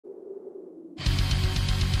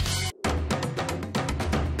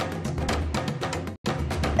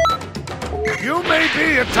You may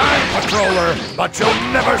be a time patroller, but you'll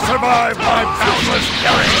never survive my boundless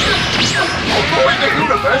fury! Who in the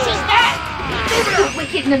universe is that? The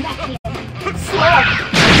wicked Namekian. Slug.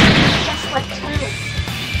 Just like Turles.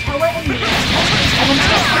 Toa and me.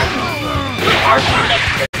 Are you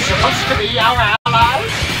supposed to be our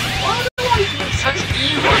allies? Why do I hear such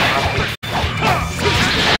evil from you?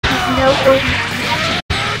 He's no ordinary magic.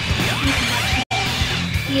 He's much more.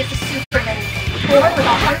 He is a superman, born with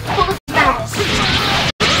a heart full of malice.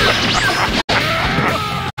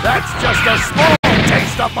 That's just a small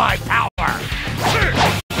taste of my power!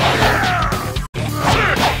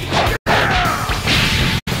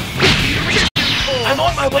 I'm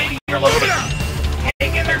on my way to your location.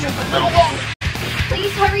 Hang in there just a little longer.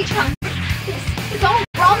 Please hurry, Trunks. This is all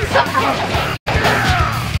wrong somehow.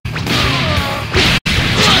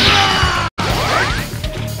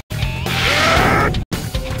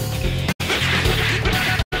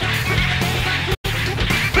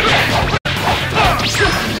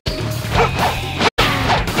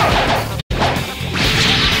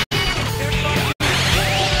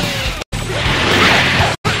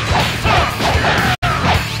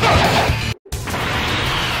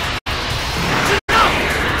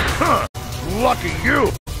 Lucky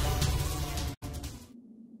you!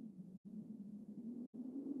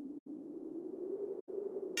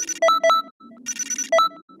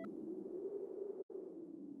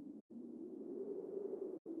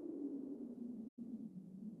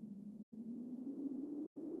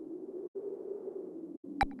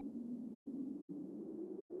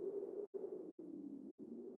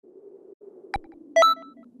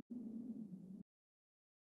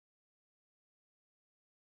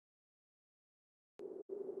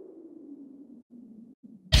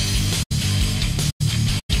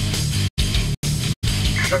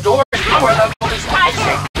 The door's power level is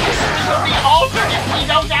rising. We will be altered if we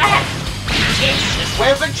don't act. This is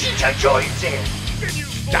where Vegeta joins in.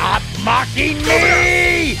 Stop mocking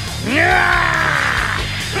me!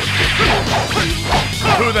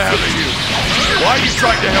 Who the hell are you? Why are you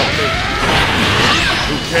trying to help me?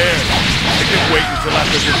 Who cares? I can wait until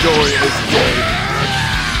after Midoriya is dead.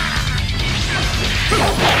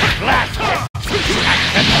 Blasted!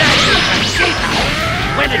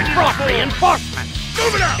 When it brought reinforcements!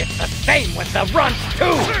 It's the same with the runts,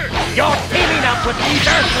 too! You're teaming up with these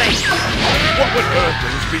Earthlings! What would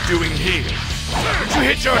Earthlings be doing here? Did you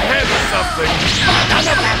hit your head or something? None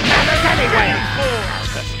of that matters anyway! I'll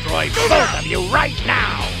destroy both of you right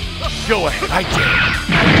now! Go ahead, I dare.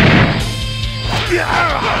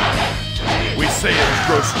 We Saiyans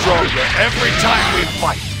grow stronger every time we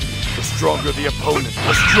fight. The stronger the opponent,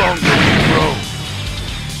 the stronger we grow.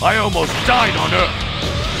 I almost died on Earth,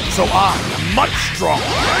 so I am much stronger.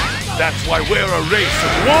 That's why we're a race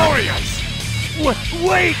of warriors.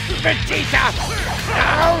 Wait, Vegeta!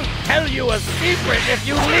 I'll tell you a secret if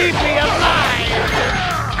you leave me alive!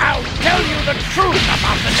 I'll tell you the truth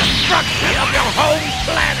about the destruction of your home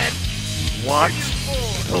planet! What?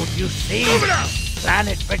 Don't you see?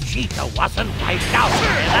 Planet Vegeta wasn't wiped out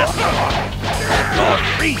after all. Lord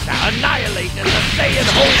Frieza annihilated the Saiyan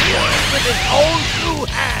whole world with his own two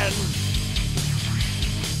hands!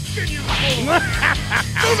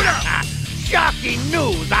 Shocking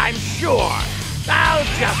news, I'm sure! I'll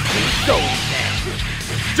just be ghost then.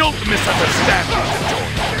 Don't misunderstand me,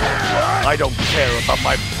 Midoriya. I don't care about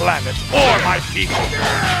my planet or my people.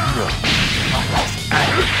 No. I'm just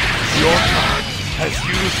angry because your kind has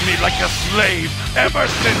used me like a slave ever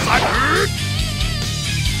since I...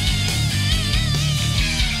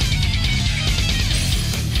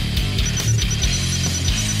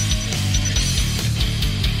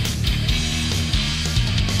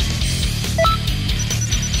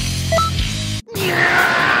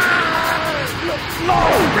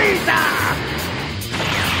 Lord Frieza!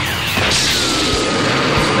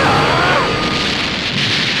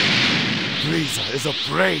 Frieza is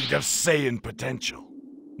afraid of Saiyan potential.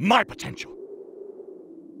 My potential.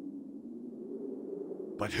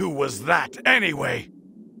 But who was that anyway?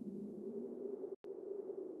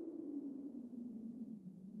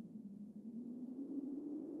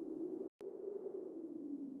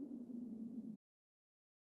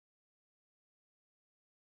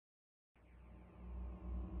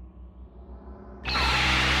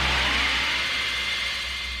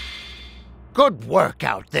 Good work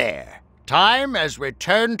out there. Time has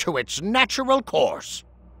returned to its natural course.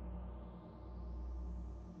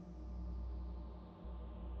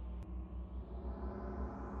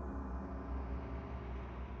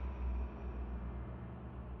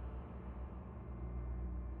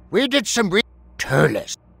 We did some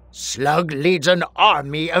Turles. Slug leads an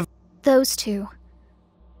army of... Those two.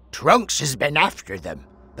 Trunks has been after them,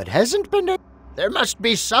 but hasn't been a... There must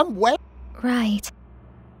be some way... Right.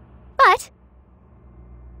 But...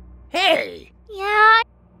 Hey! Yeah...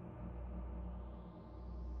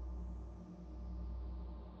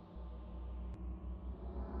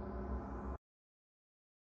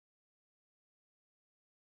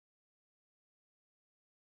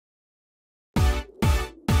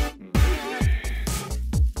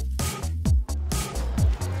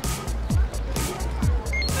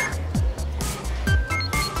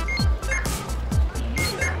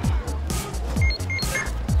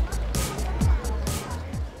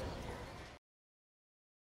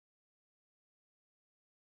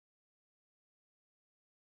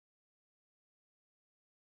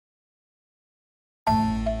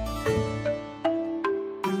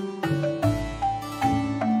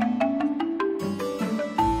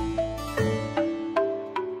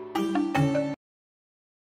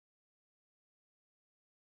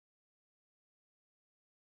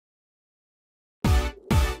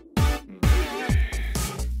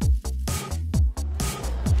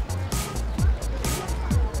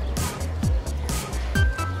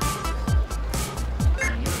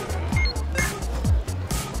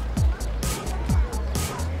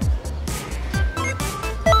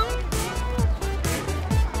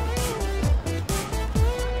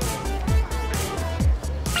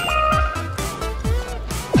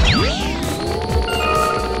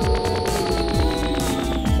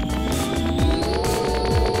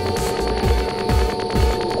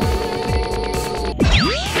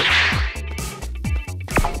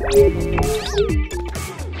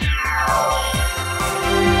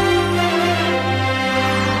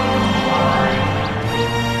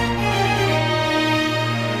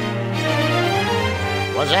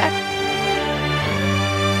 Was that?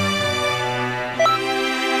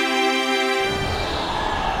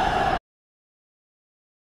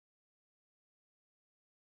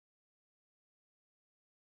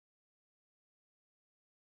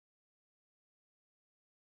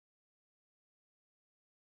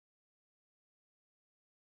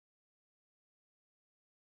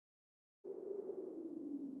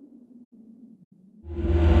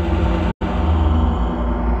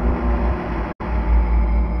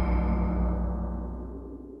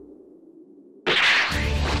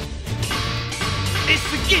 It's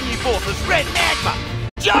the Xenoverse's red magma!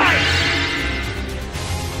 Giant!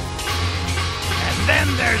 And then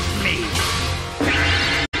there's me!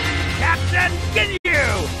 Captain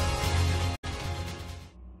Ginyu!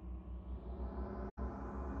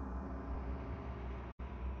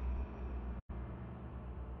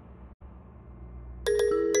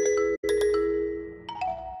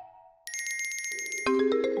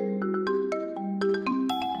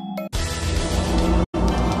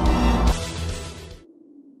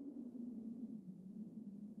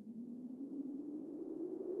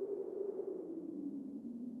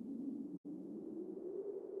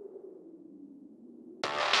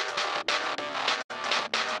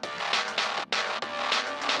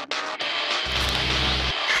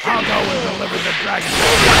 I'll go and deliver the dragon.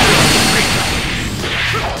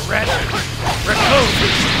 Red, Raccoon,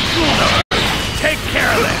 Xenoverse, take care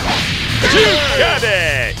of them. You got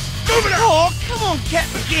it! Oh, come on,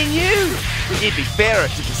 Captain Ginyu. It'd be fairer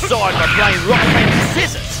to decide by playing rock, paper,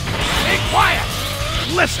 scissors. Be quiet.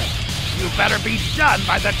 Listen, you better be done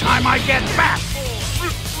by the time I get back.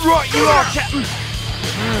 Right you are, Captain.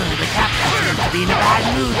 The captain seems to be in a bad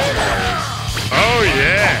mood today. Oh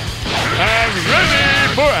yeah! I'm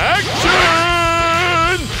ready for action!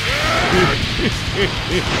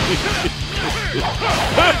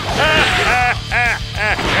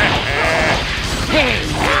 Hey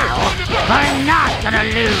now, I'm not gonna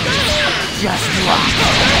lose. Just watch.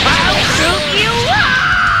 I'll shoot you up!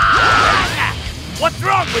 What's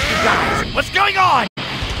wrong with you guys? What's going on?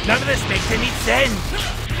 None of this makes any sense.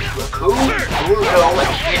 Raccoon, Bruno,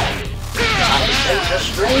 and Ginny. I sense a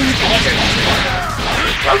strange energy.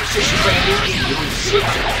 Trunks is training Ginyu and Caesar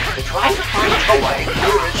to try to find Toei and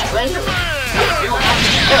lure its trainer. You have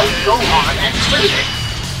to tell Gohan and Krillin.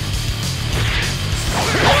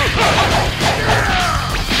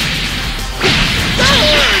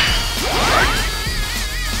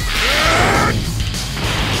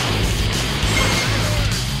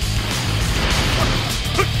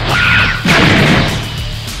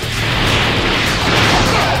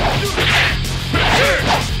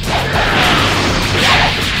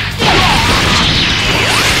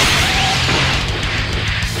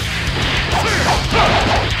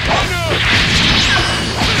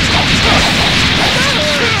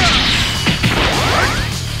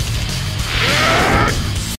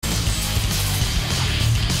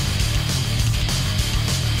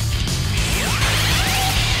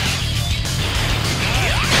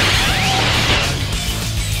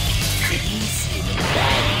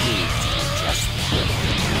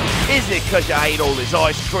 Is it 'cause you ate all this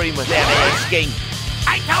ice cream without asking?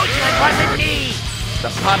 I told you it wasn't me! The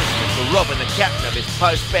punishment for robbing the captain of his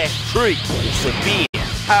post-bath treat is severe,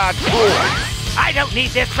 hardcore. I don't need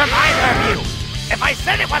this from either of you! If I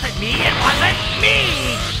said it wasn't me, it wasn't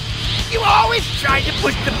me! You always try to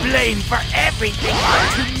put the blame for everything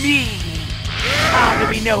onto me! How do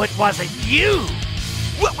we know it wasn't you?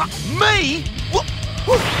 What, me?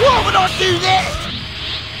 Why would I do that?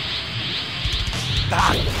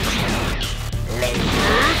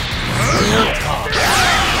 We'll talk.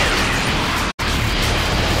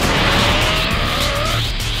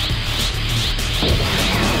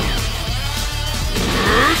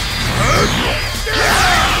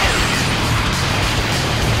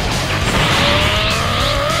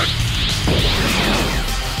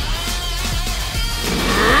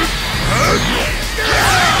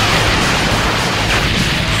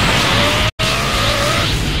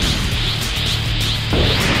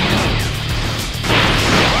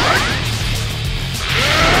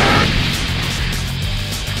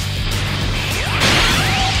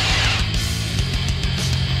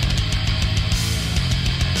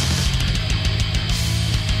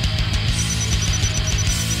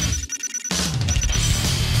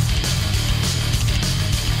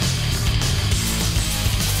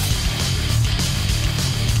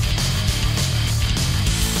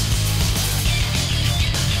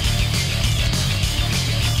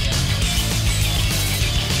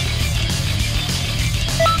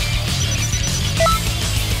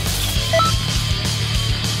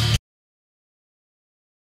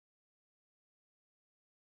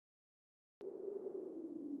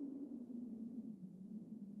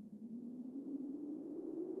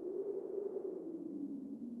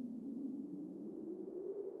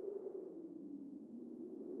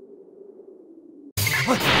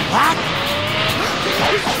 What?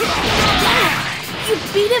 You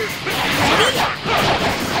beat him?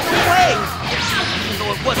 No way! No,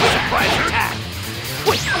 it wasn't a surprise attack!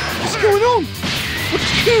 What's going on? What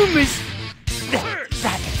tomb is...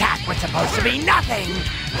 That attack was supposed to be nothing!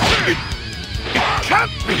 It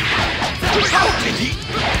can't be! How did he...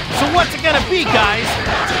 So what's it gonna be, guys?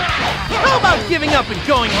 How about giving up and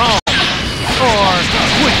going home? Or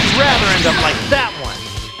would you rather end up like that one?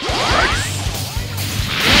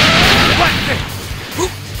 What the...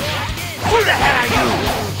 Who the hell are you?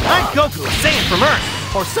 I'm Goku, a Saiyan from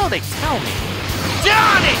Earth, or so they tell me.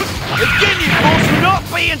 Darn it! Again you fools will not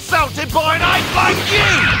be insulted by an ape like you!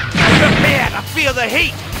 Prepare to feel the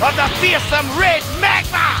heat of the fearsome red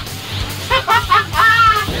magma!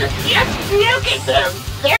 Just look at them!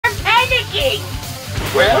 They're panicking!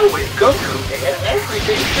 Well, with Goku there,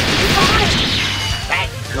 everything should be fine. That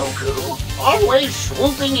Goku, always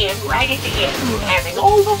swooping in right at the end, having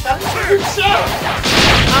all the fun for himself.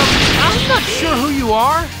 I'm not sure who you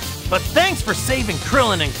are, but thanks for saving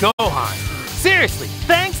Krillin and Gohan. Seriously,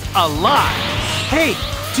 thanks a lot. Hey,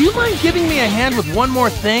 do you mind giving me a hand with one more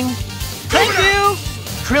thing? Thank you!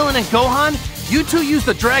 Krillin and Gohan, you two use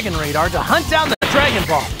the Dragon Radar to hunt down the Dragon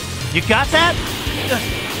Ball. You got that?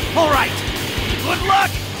 All right. Good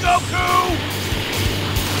luck, Goku!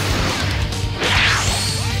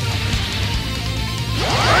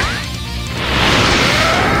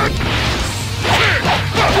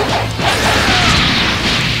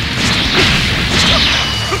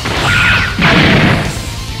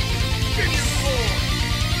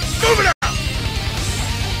 Move it out!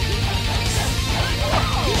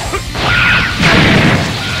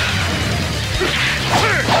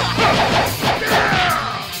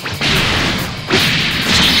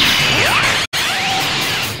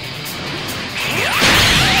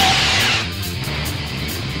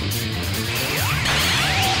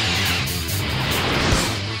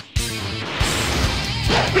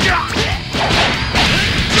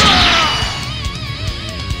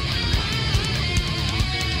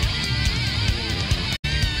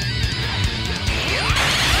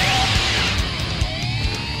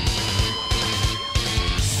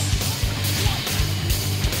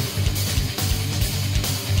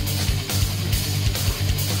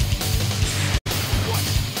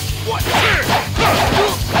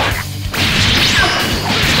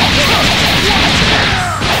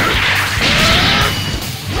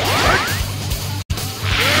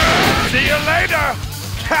 See you later,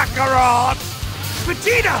 Kakarot!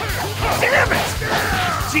 Vegeta! Damn it!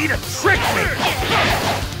 Vegeta tricked me!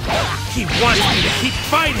 He wants me to keep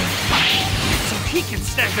fighting, so he can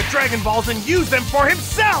snag the Dragon Balls and use them for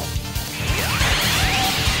himself!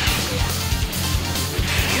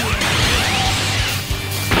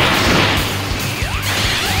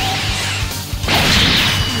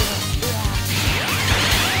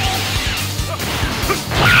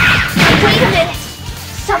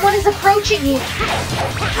 approaching you.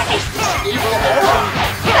 What is this evil horde?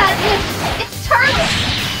 Bad news. It's Turles.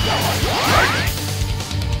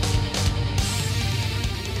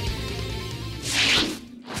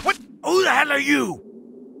 What? Who the hell are you?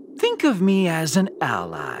 Think of me as an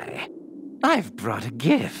ally. I've brought a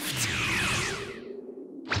gift.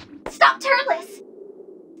 Stop Turles.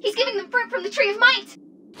 He's giving them fruit from the Tree of Might.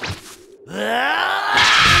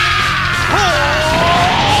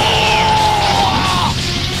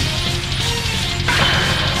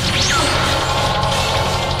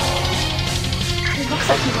 It looks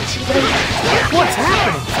like you were too late. What's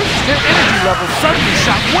happening? Their energy levels suddenly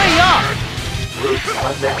shot way up. Fruit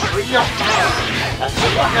from the Tree of Might. That's a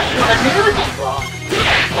wonderful ability, Frog.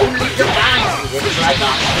 Only divine beings like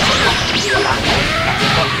us can realize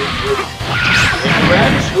the fruit. It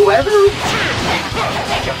grants whoever eats it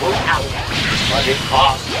magical power, but it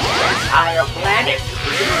costs the entire planet.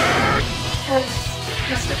 Turles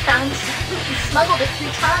must have found some and smuggled it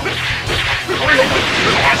through time. He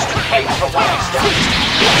has to pay for what he's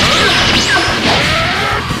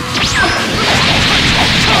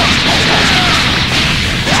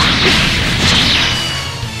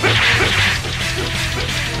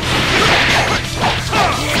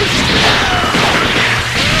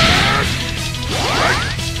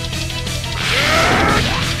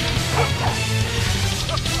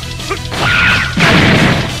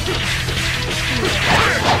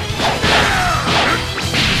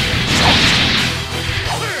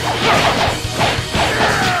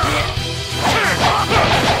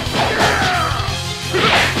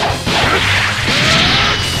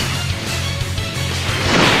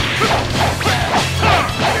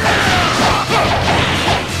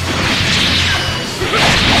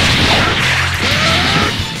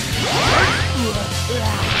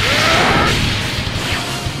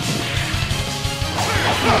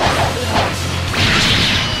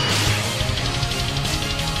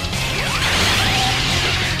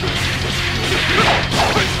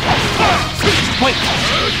Wait!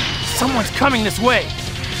 Someone's coming this way.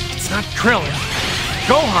 It's not Krillin.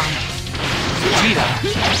 Gohan. Vegeta.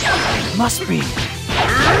 It must be.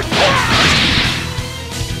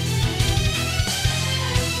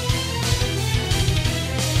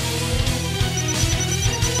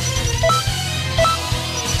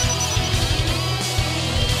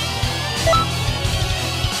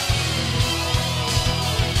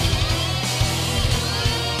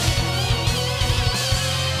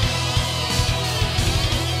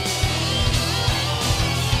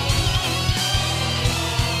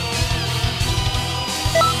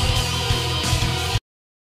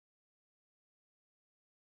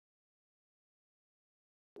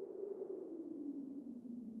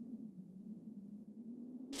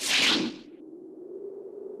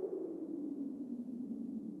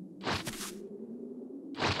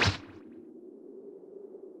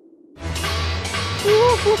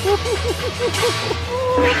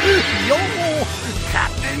 Yo!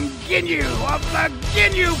 Captain Ginyu of the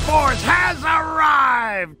Ginyu Force has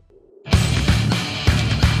arrived!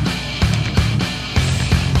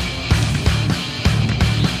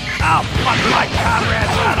 I'll pluck my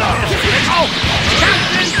comrades out of this! Oh!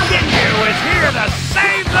 Captain Ginyu is here to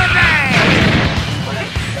save the day!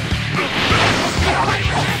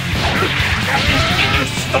 Captain Ginyu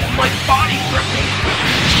stole my body from me!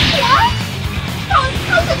 What?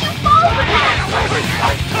 How could you fall for that?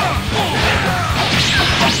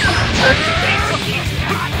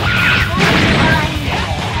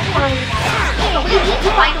 We need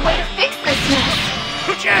to find a way to fix this mess.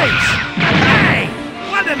 Jace! Hey!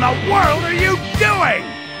 What in the world are you doing?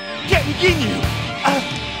 Captain Ginyu!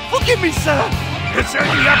 Forgive me, sir!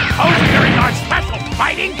 Deserting your post during our special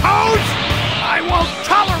fighting codes? I won't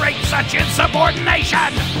tolerate such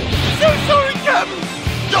insubordination! So sorry, Captain!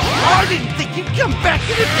 I didn't think you'd come back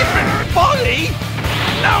in a different body!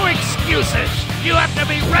 No excuses! You have to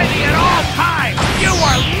be ready at all times! You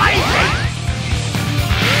are lazy!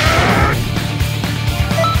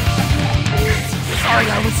 Sorry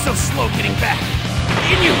I was so slow getting back.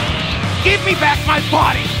 Ginyu, give me back my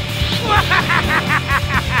body!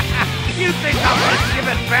 You think I'm gonna give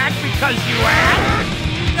it back because you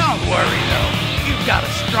asked? Don't worry though, you've got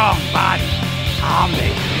a strong body. I'll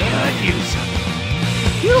make good use of it.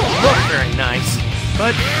 You don't look very nice,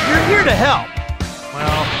 but you're here to help.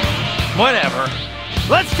 Well, whatever.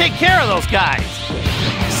 Let's take care of those guys.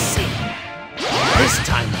 Let's see. This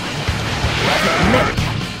timeline, we haven't met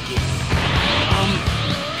Captain Ginyu.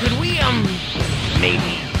 Could we,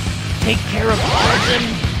 maybe take care of all of them,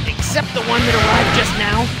 except the one that arrived just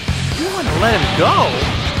now? You want to let him go?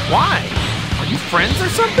 Why? Are you friends or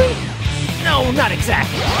something? No, not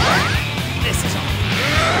exactly. This is all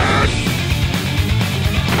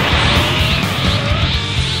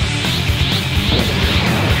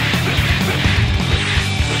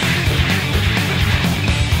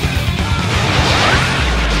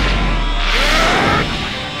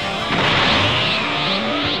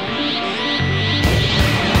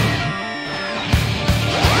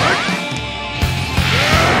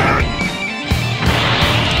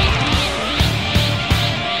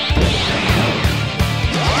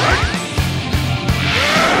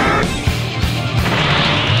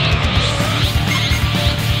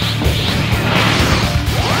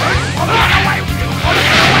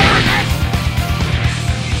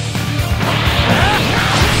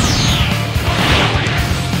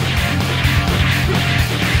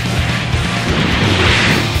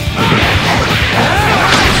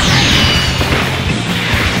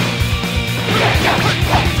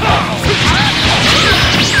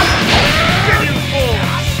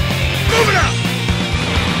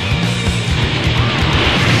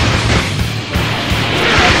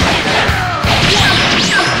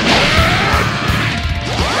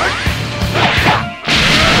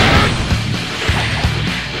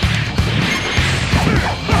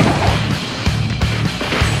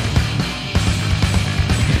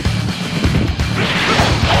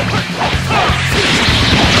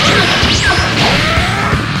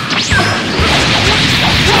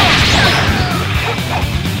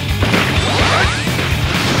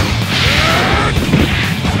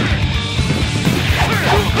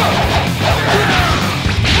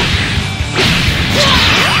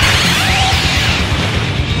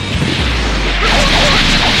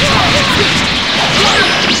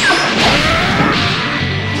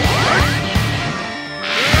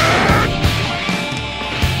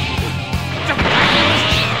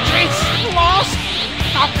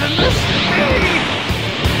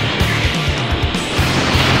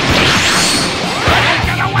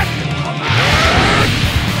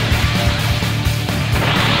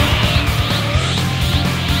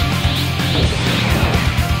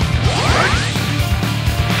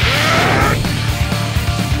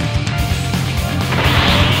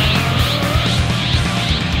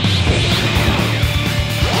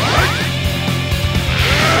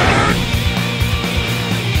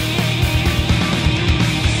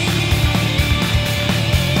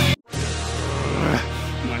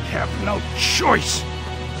choice.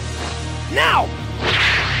 Now!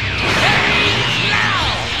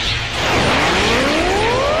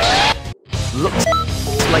 Looks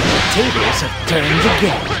like the tables have turned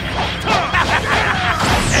again.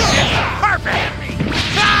 Perfect!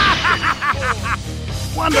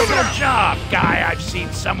 Wonderful job, guy I've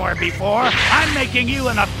seen somewhere before. I'm making you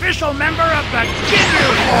an official member of the Ginyu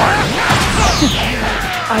Force!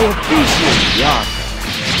 I appreciate the offer,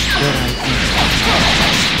 but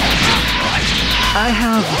I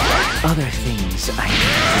have other things I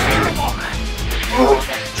need to do. Oh,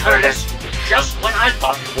 Curtis! Just when I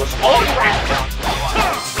thought it was all wrapped up.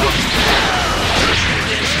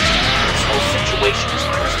 This whole situation is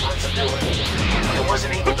my responsibility. I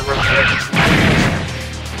wasn't able to repair these matters.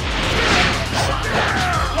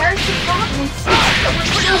 There's the problem. But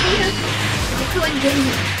we're still here. Goku and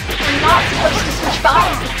Ginyu. We're not supposed to switch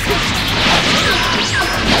bodies.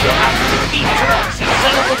 You'll have to defeat Turks and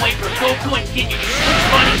settle the way for Goku and Ginyu to switch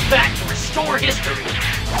bodies back to restore history.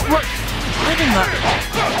 What are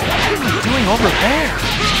you doing over there?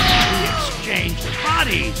 We exchanged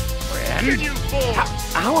bodies, friend.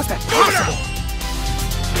 How is that possible?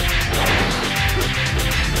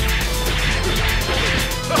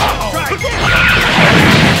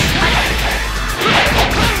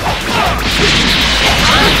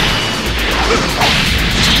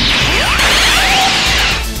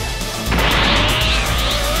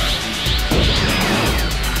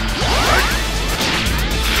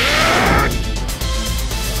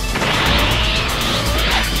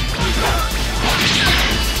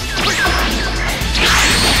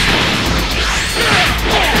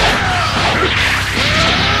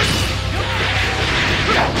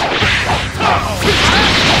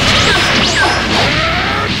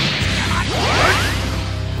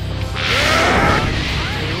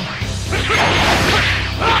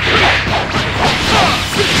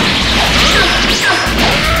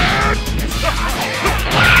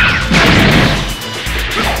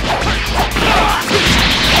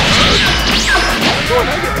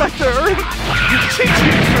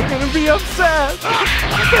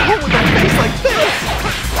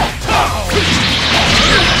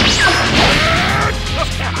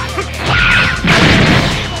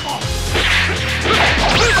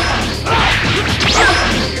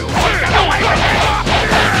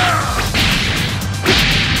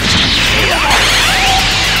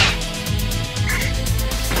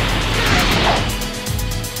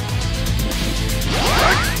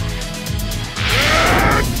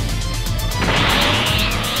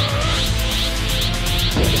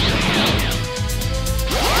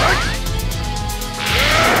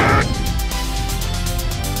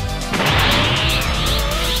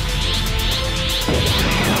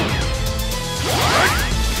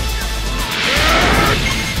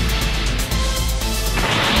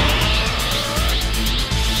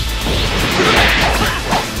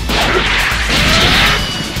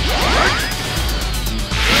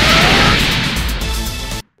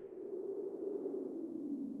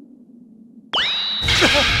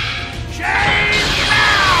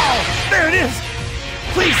 it is!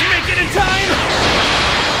 Please make it in time!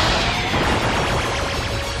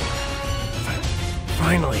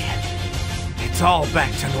 Finally, it's all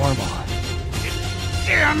back to normal.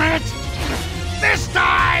 Damn it! This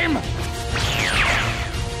time!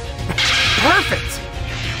 Perfect!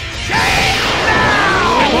 Change I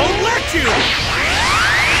now! won't let you!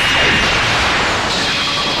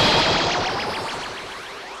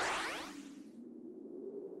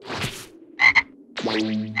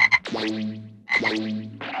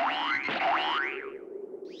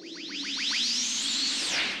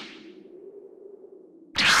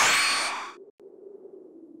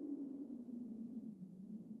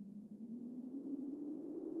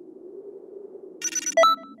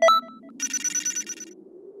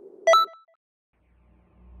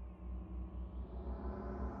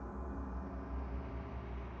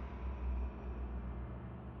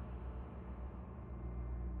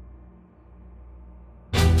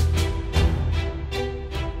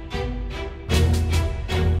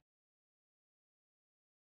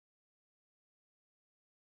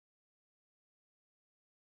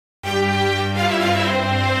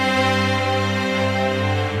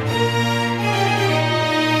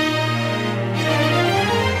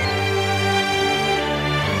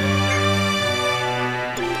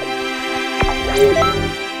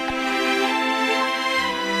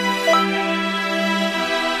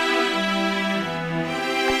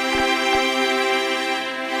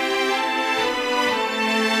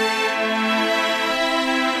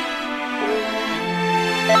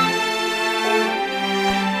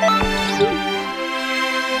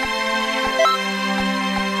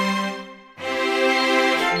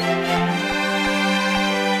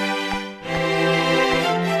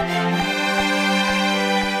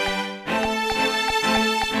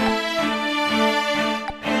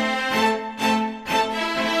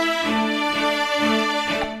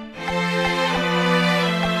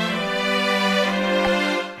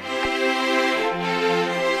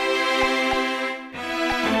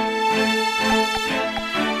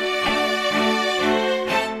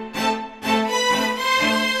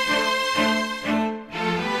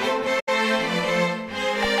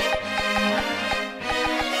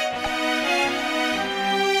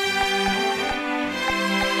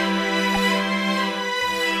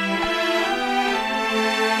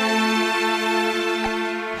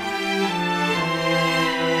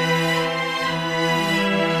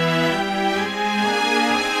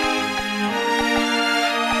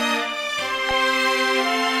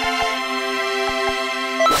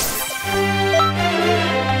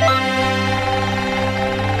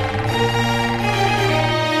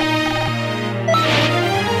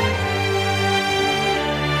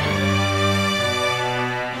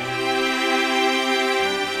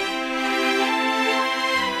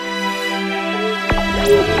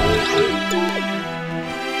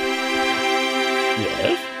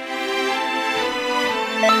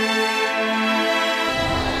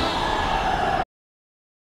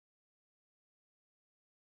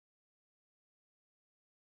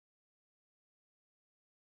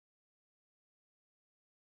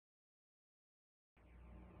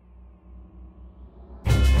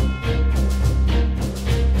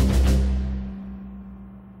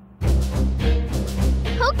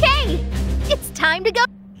 Time to go.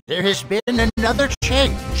 There has been another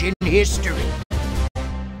change in history.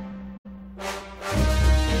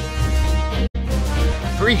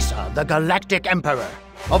 Frieza, the Galactic Emperor.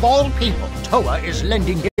 Of all people, Toa is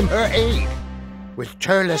lending him her aid. With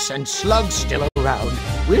Turles and Slug still around,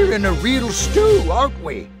 we're in a real stew, aren't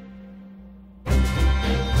we?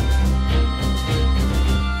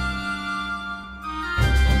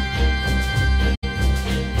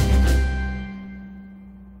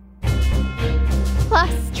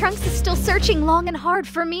 Plus, Trunks is still searching long and hard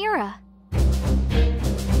for Mira.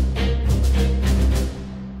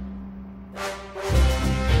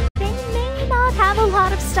 They may not have a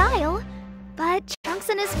lot of style, but Trunks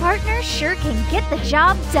and his partner sure can get the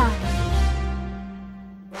job done.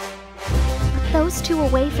 With those two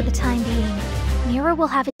away for the time being, Mira will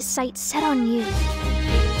have his sights set on you.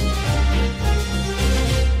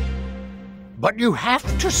 But you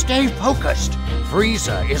have to stay focused.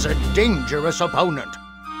 Frieza is a dangerous opponent.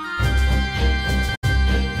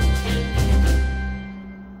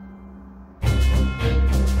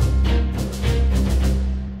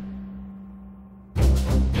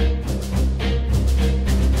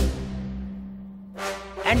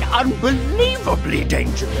 An unbelievably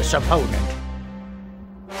dangerous opponent.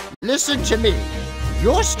 Listen to me.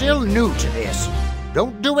 You're still new to this.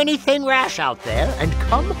 Don't do anything rash out there and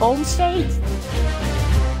come home safe.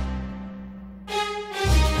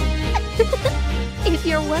 If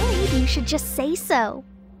you're worried, you should just say so.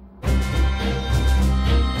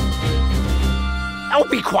 Oh,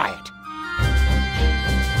 be quiet.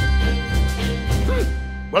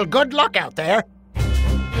 Well, good luck out there.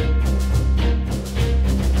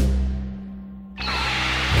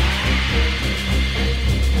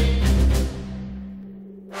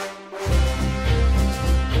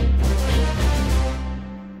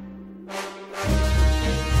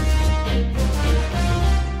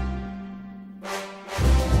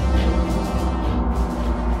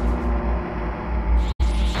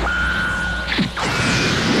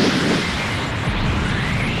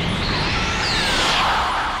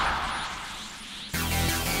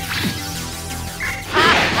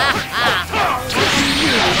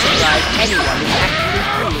 Anyone is actually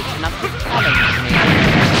foolish enough to challenge me.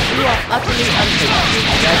 You are utterly unfit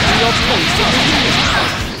as to your place in the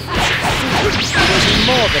universe. You will be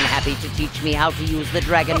more than happy to teach me how to use the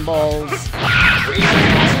Dragon Balls. Frieza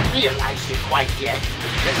hasn't realized it quite yet.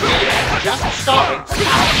 The game has just started. The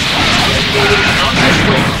game is on his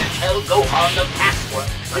way to tell Gohan the password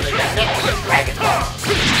for the Galactic Dragon Ball.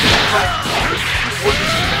 But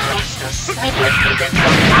wouldn't even trust a second against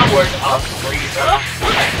the powers of Frieza.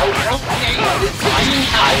 So help me with flying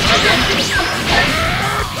time against me.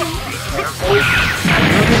 Be careful.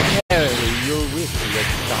 Momentarily, you'll wish you had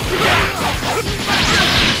stopped.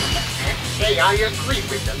 Say I agree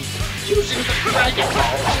with them. Using the Dragon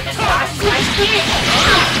Balls and not like this.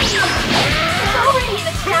 It's already an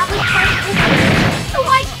established part of history, so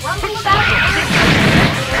why grumble about it?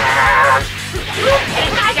 You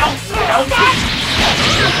think I don't know that?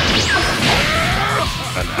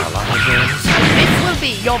 An ally against? This will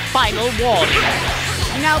be your final warning.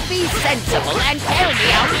 Now be sensible and tell me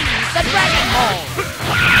how to use the Dragon Ball.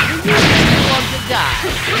 Do you really want to die?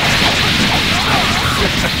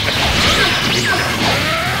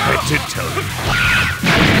 I did tell you.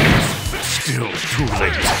 It's still too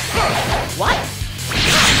late. What?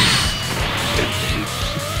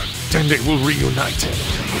 Then they will reunite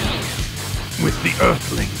with the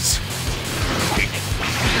Earthlings.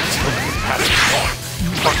 Tell me the password you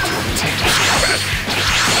want to obtain so bad.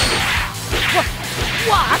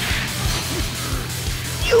 What?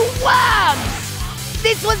 You worms!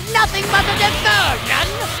 This was nothing but a diversion!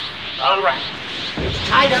 All right. You've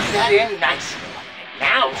tied up that in nicely.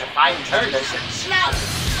 Now to find Turnus and Slug.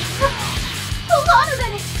 Hold on a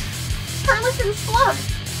minute! Turles and Slug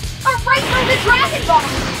are right by the Dragon Ball!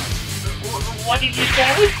 What did you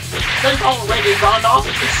say? They've already gone off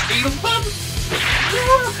to steal them?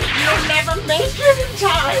 You'll never make it in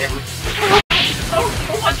time. Oh,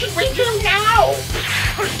 what should we do now?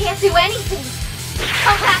 We can't do anything.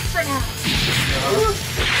 Come back for now.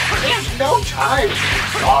 There's no time to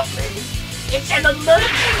be godly. It's an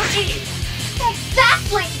emergency.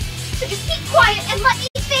 Exactly! So just be quiet and let me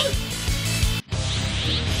think!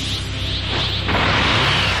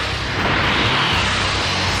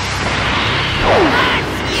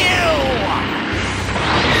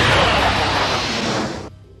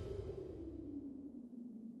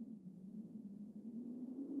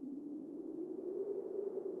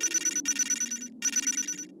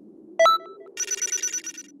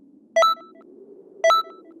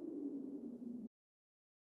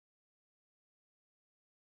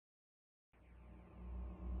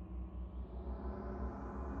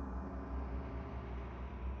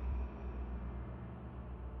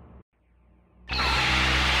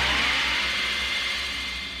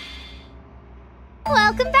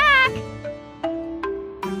 Welcome back!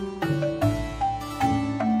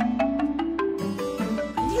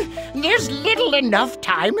 There's little enough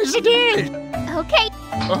time as it is. Okay.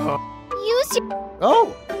 Use your...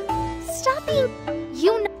 Oh. Stop being...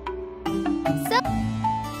 You know... So...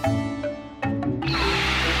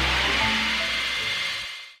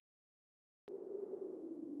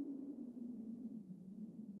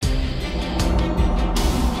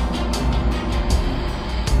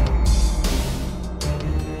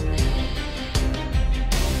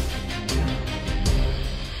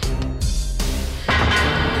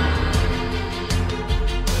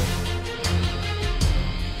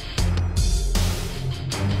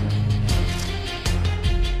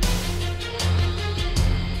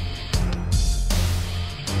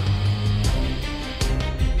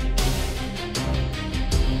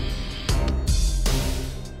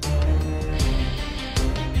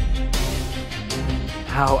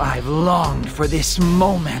 How I've longed for this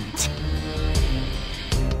moment.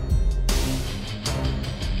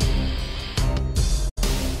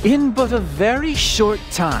 In but a very short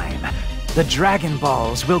time, the Dragon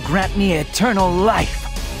Balls will grant me eternal life.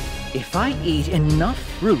 If I eat enough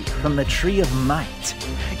fruit from the Tree of Might,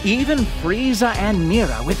 Even Frieza and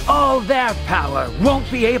Mira, with all their power, won't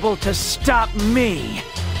be able to stop me.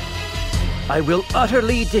 I will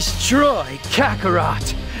utterly destroy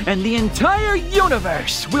Kakarot, and the entire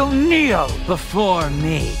universe will kneel before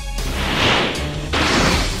me.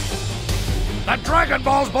 The Dragon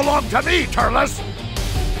Balls belong to me, Turles!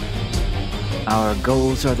 Our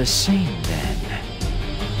goals are the same, then.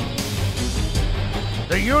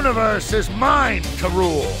 The universe is mine to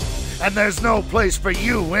rule, and there's no place for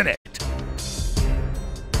you in it.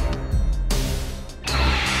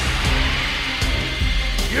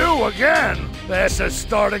 You again! This is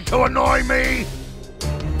starting to annoy me!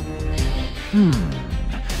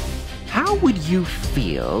 How would you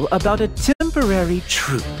feel about a temporary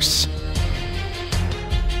truce?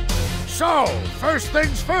 So, first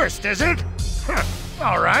things first, is it?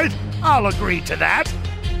 All right, I'll agree to that.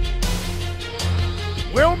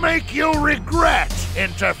 We'll make you regret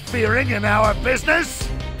interfering in our business.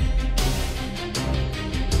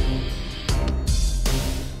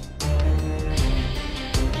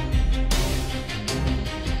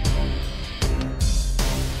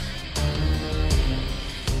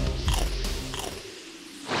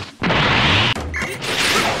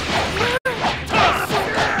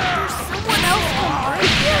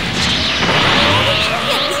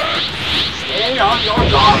 Stay on your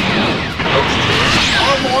guard. Those tools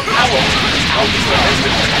are more powerful than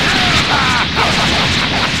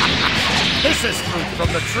This is fruit from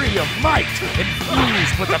the Tree of Might,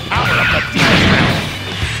 infused with the power of the Demon Realm.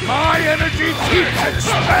 My energy keeps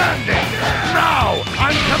expanding. Now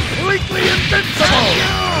I'm completely invincible.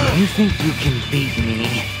 You think you can beat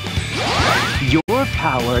me? Your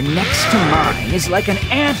power next to mine is like an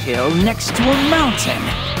anthill next to a mountain.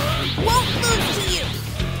 Won't lose to you.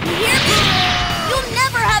 You hear me? You'll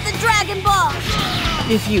never have the Dragon Ball.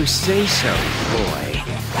 If you say so, boy.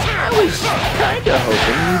 I was kinda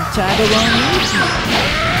hoping you'd tag along with me.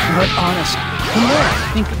 But honestly, the more I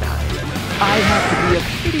think about it, I'd have to be a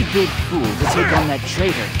pretty big fool to take on that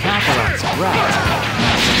traitor Kakarot's brat.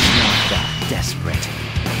 He's not that desperate.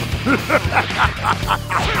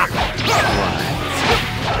 What?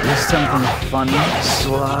 Is something funny,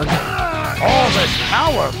 Slug? All this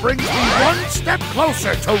power brings me one step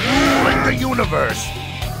closer to ruling the universe.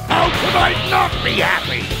 How could I not be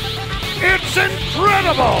happy? It's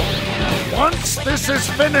incredible! Once this is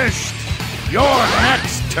finished, you're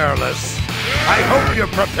next, Turles. I hope you're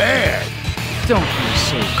prepared. Don't be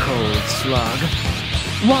so cold, Slug.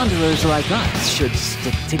 Wanderers like us should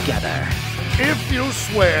stick together. If you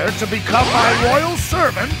swear to become my royal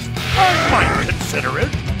servant, I might consider it.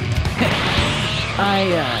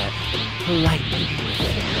 I, politely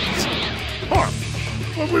refuse. Huh.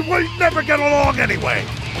 Well, we might never get along anyway.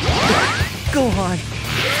 Go on.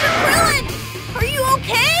 Krillin, are you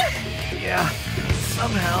okay? Yeah,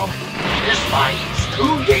 somehow. This fight is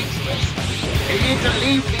too dangerous. They need to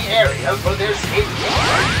leave the area for their safety.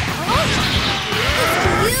 It's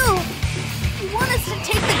you. You want us to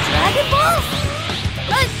take the Dragon Balls?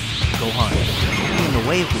 But Gohan, you're in the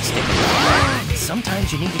way if we stick around.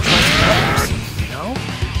 Sometimes you need to trust others, you know?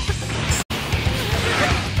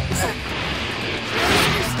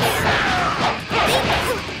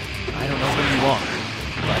 I don't know who you are,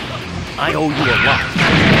 but I owe you a lot.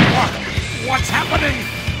 What's happening?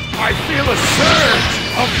 I feel a surge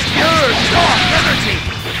of pure dark energy.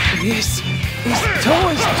 This is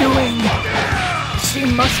Toa's doing. She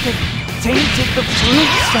must have tainted the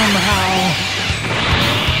fruit somehow.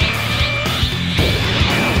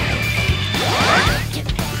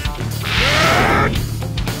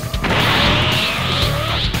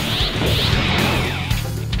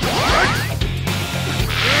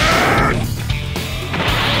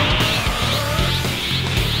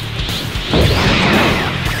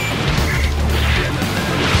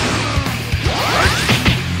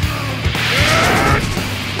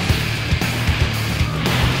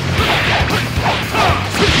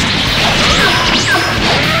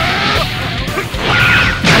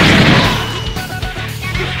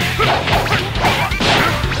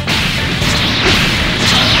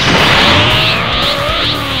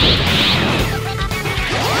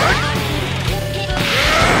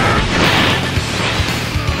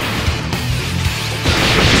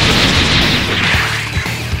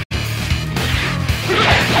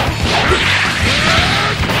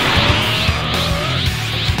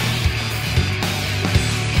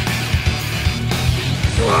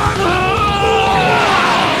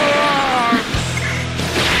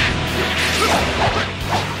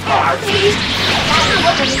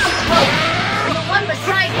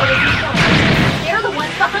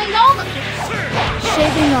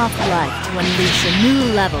 shaving off life to unleash a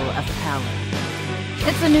new level of power.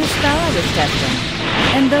 It's a new spell I was testing,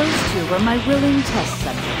 and those two were my willing test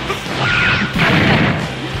subjects.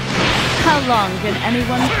 How long can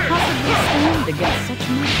anyone possibly stand against such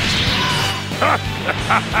magic?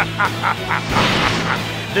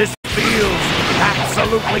 This feels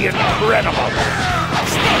absolutely incredible.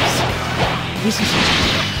 This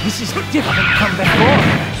is different from before.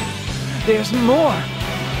 There's more,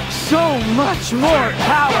 so much more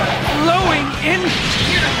power flowing in.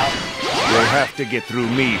 You'll have to get through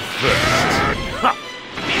me first.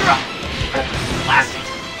 Mira! Lassie,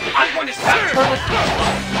 I'm going to stop Turles.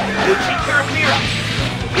 You take care of Mira.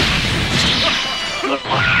 Good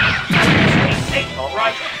one. Stay safe, all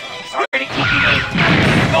right? Sorry to keep you waiting.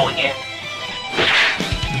 Going in.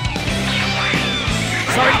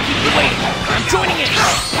 Sorry to keep you waiting. I'm joining in.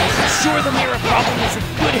 I'm sure the Mira problem is in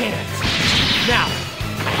good hands. Now,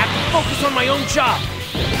 I have to focus on my own job.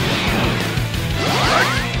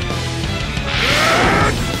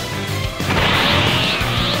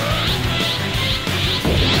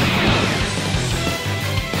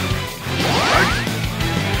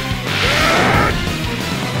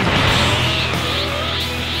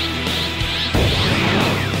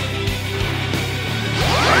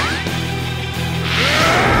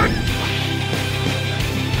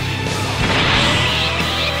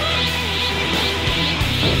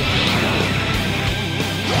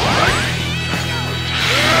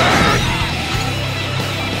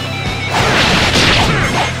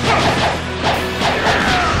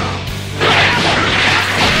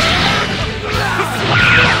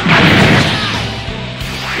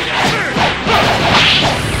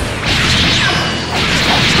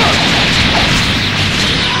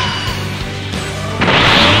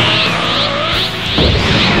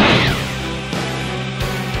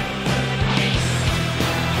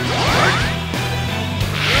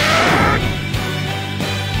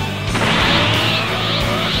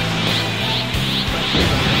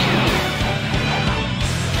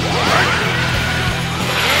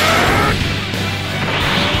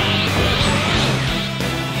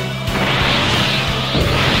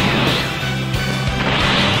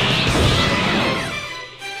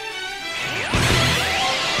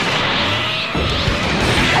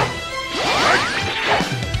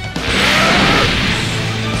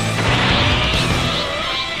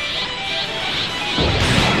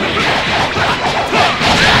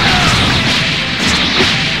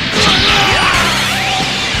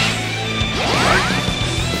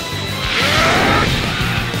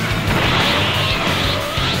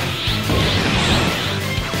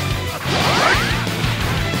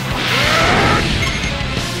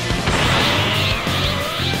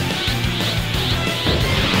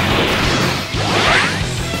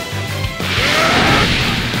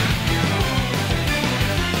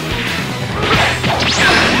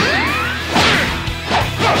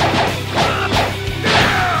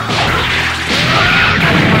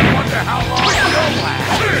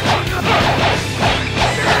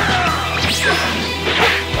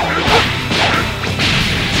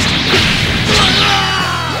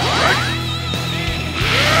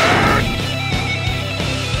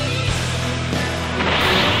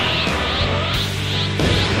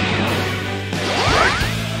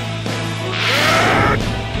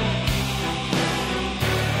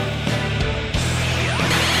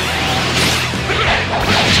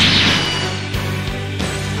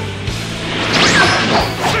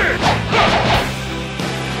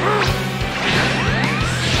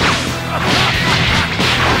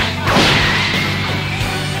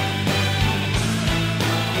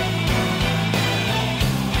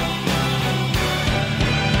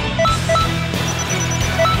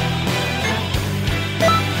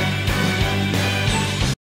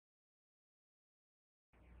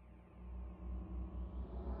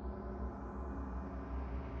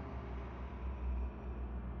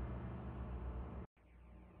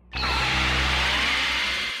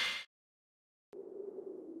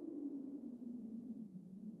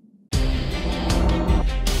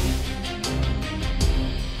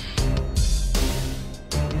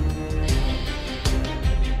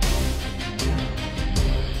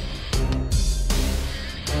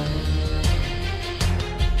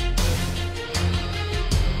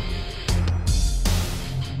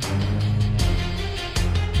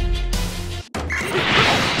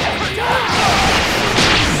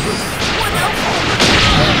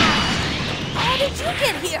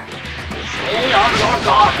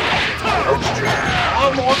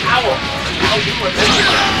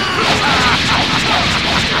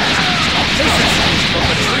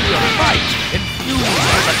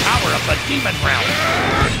 demon realm.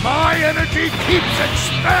 My energy keeps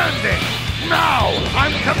expanding. now,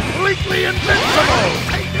 I'm completely invincible!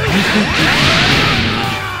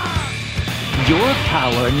 Your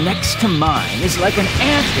power next to mine is like an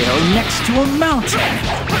anthill next to a mountain.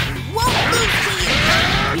 Won't lose to you.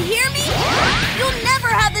 You hear me? You'll never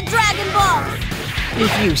have the Dragon Balls.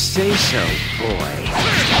 If you say so, boy.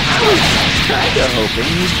 I was kinda hoping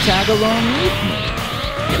you'd tag along with me.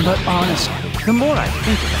 But honestly, the more I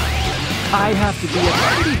think about it, I'd have to be a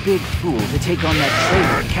pretty big fool to take on that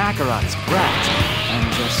traitor Kakarot's brat. I'm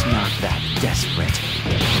just not that desperate.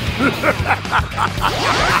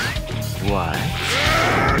 What?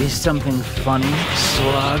 Is something funny,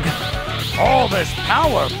 Slug? All this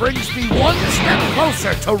power brings me one step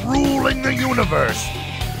closer to ruling the universe.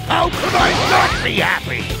 How could I not be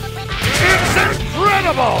happy? It's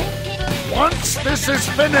incredible! Once this is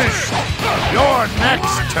finished, you're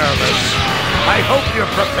next, Turles. I hope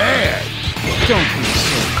you're prepared. Don't be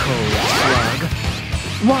so cold, Slug.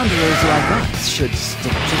 Wanderers like us should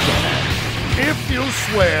stick together. If you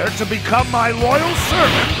swear to become my loyal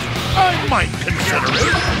servant, I might consider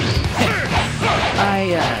it.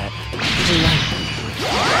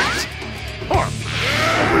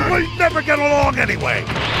 We might never get along anyway.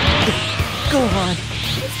 Go on.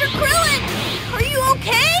 Mr. Krillin, are you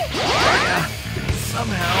okay?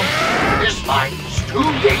 Somehow. This fight is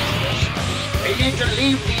too dangerous. They need to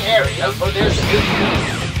leave the area for their safety.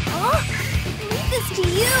 Huh? Leave this to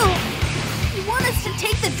you. You want us to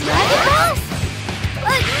take the Dragon Balls?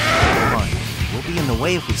 But... Come on. We'll be in the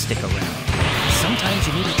way if we stick around. Sometimes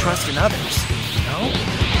you need to trust in others, you know?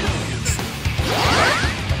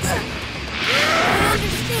 I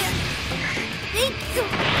understand. Thank you.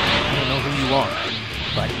 I don't know who you are,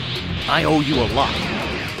 but I owe you a lot.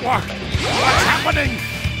 What's happening?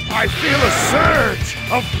 I feel a surge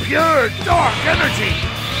of pure dark energy.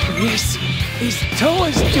 This is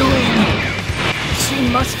Toa's doing. She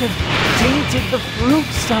must have tainted the fruit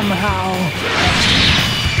somehow.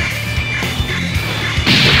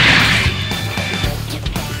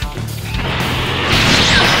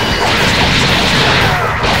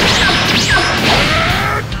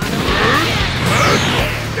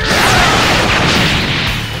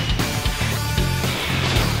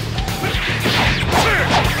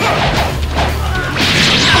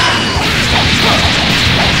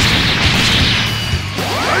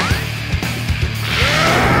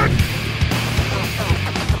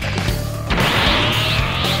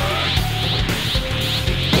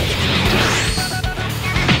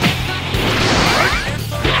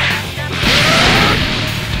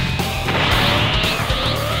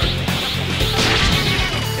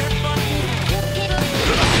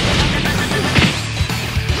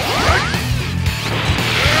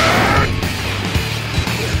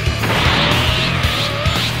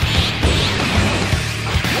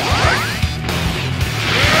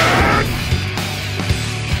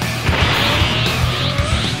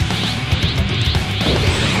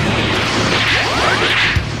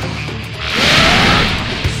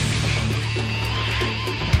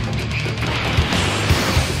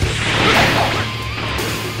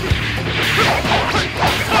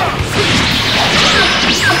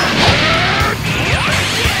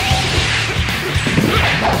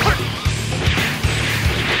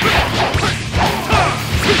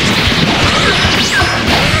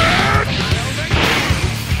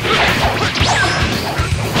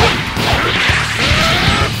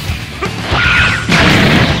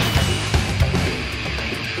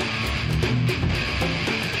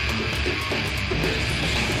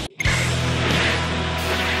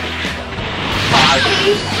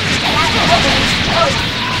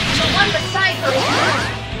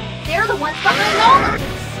 They're the ones behind all of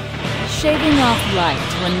this. Shaving off light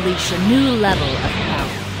to unleash a new level of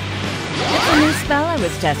power. It's a new spell I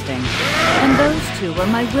was testing, and those two were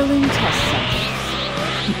my willing test subjects.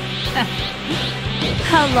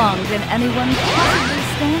 How long can anyone possibly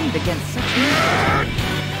stand against such magic?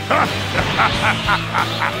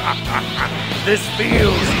 This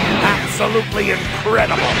feels absolutely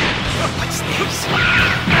incredible. What's this?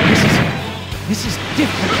 This is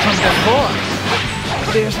different from before.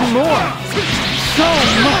 There's more. So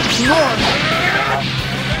much more.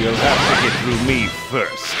 You'll have to get through me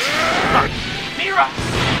first. Mira!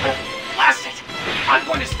 Blast it! I'm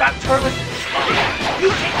going to stop Turles. You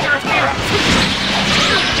take care of Mira!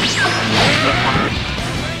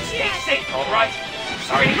 She ain't safe, alright?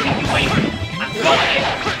 Sorry to keep you waiting. I'm going in!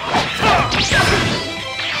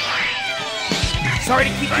 Sorry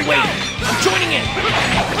to keep you waiting. I'm joining in!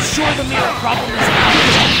 I'm sure the Mira problem is out.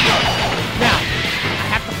 Now, I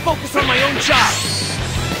have to focus on my own job.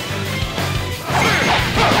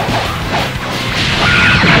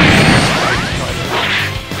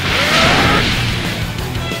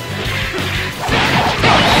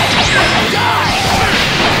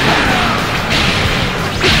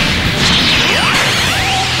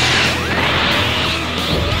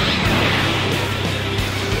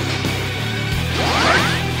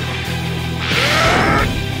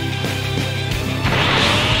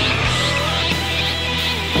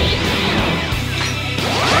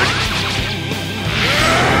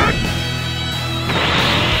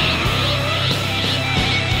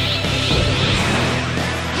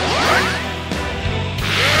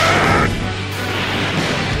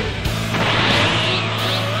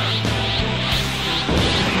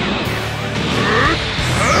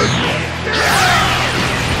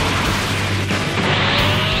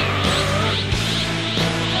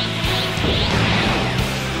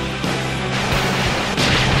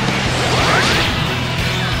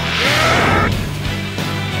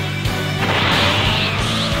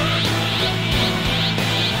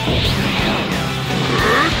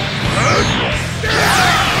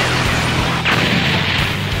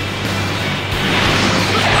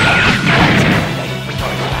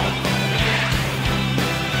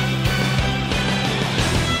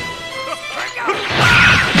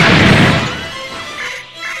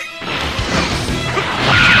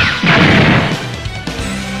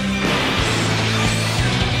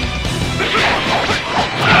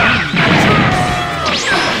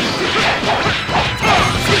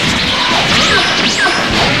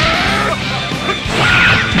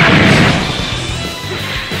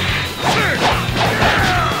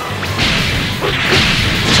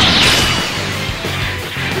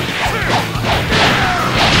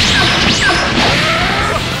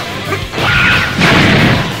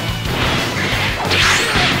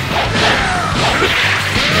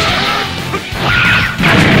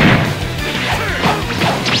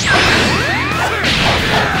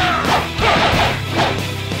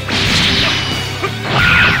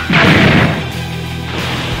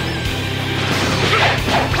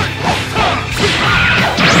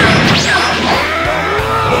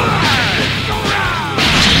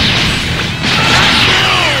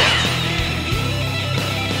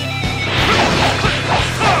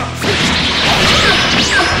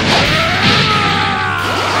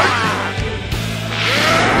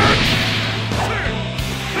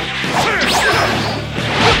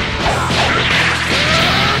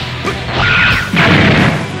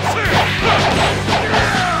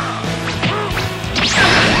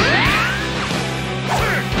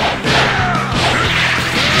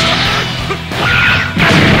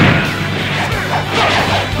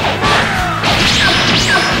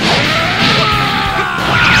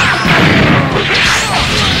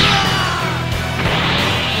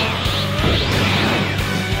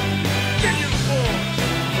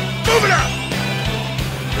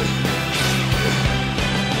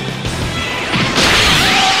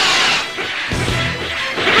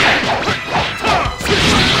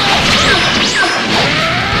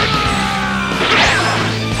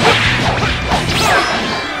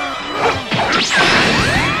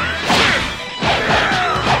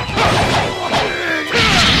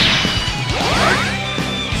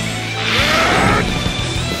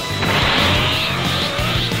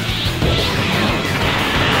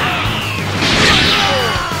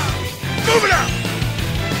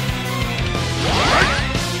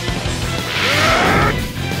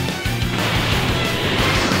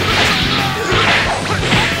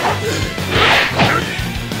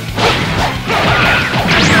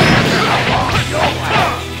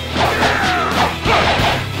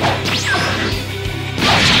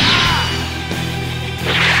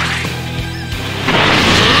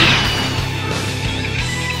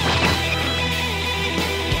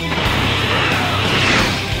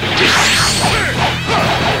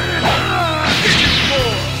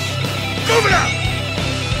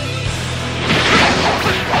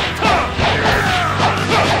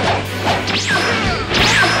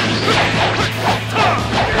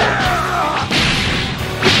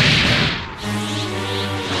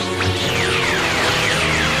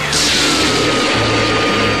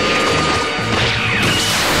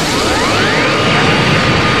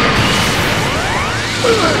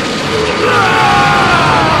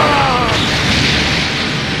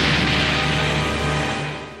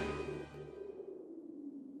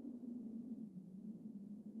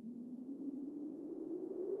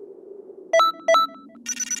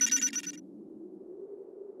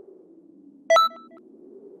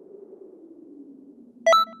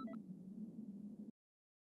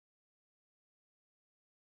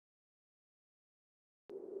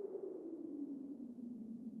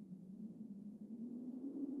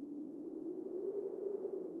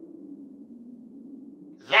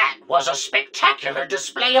 was a spectacular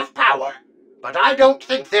display of power, but I don't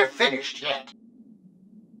think they're finished yet.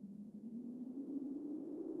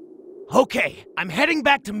 Okay, I'm heading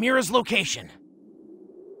back to Mira's location.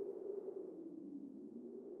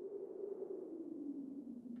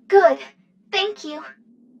 Good. Thank you.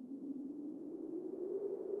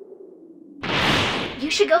 You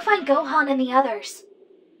should go find Gohan and the others.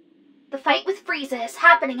 The fight with Frieza is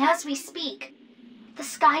happening as we speak. The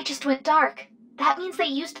sky just went dark. That means they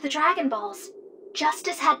used the Dragon Balls, just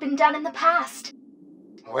as had been done in the past.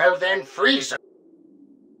 Well then, Frieza.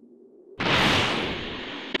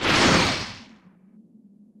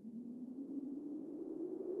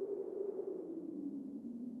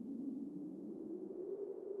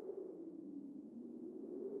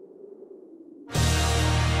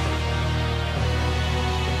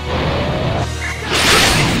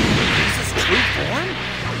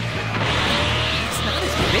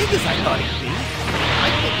 As I thought he'd be.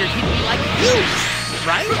 I figured he'd be like you,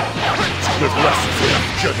 right? Good lessons in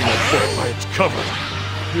judging a book by its cover.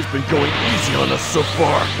 He's been going easy on us so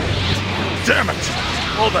far. Damn it!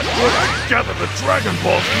 All that work to gather the Dragon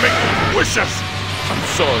Balls and make them wishes! I'm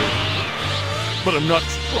sorry, but I'm not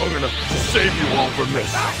strong enough to save you all from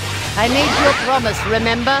this. I made you a promise,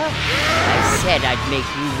 remember? I said I'd make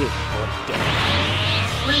you wish for death.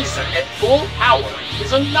 Frieza at full power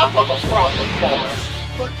is enough of a problem for us.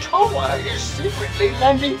 But Toa is secretly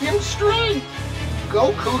lending him strength.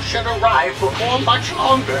 Goku should arrive before much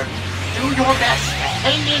longer. Do your best to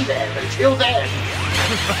hang in there until then.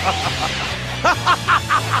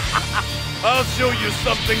 I'll show you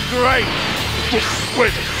something great.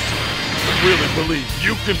 Wait, you really believe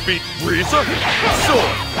you can beat Frieza?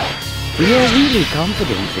 Sure. You're really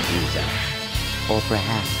confident, Frieza. Or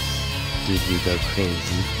perhaps, did you go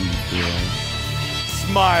crazy from fear?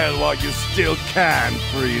 Smile while you still can,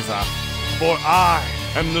 Frieza. For I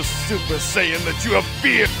am the Super Saiyan that you have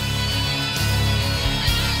feared.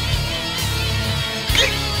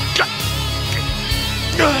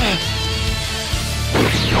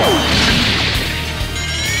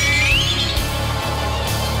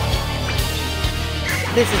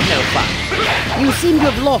 This is no fun. You seem to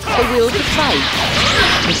have lost the will to fight.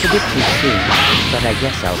 It's a bit too soon, but I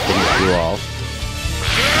guess I'll finish you off.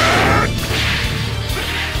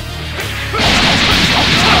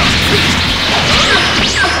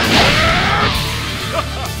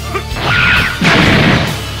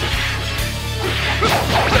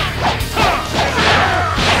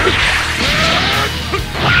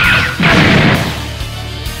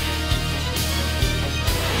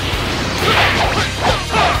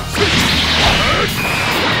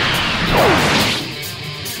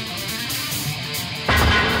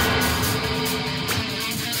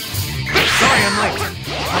 Sorry I'm late.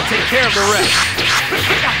 I'll take care of the rest.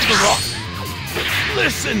 The rock.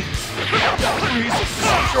 Listen! Frieza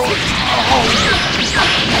destroyed our home!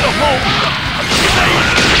 The home of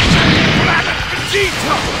Planet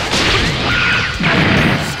Vegeta!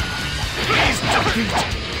 Please defeat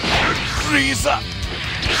Frieza!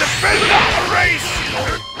 Defend our race!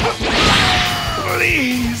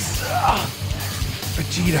 Please!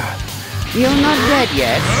 Vegeta. You're not dead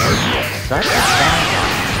yet. Such a bad.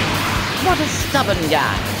 What a stubborn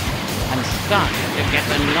guy. I'm starting to get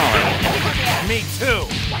annoyed. Me too.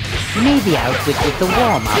 Maybe I'll quit with the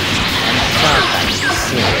warm-up and start back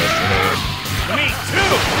seriously. Me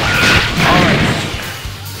too! Alright.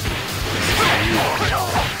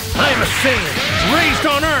 I'm a Saiyan, raised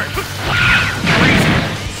on Earth!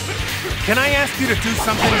 Can I ask you to do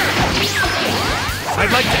something?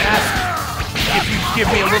 I'd like to ask if you'd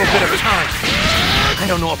give me a little bit of time. I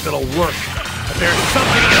don't know if it'll work, but there's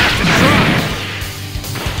something I have to try.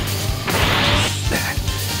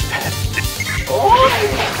 Oh,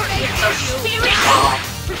 it's a spirit bomb.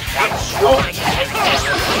 That's your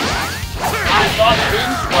technology. I thought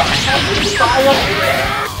things were happening by a thread.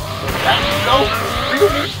 That Goku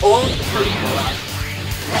really pulled through for us.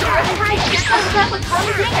 Charlie right here comes up with home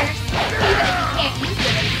dinners, even if he can't use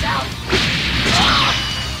them himself.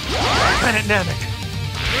 Planet Namek.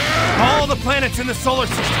 All the planets in the solar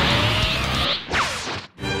system.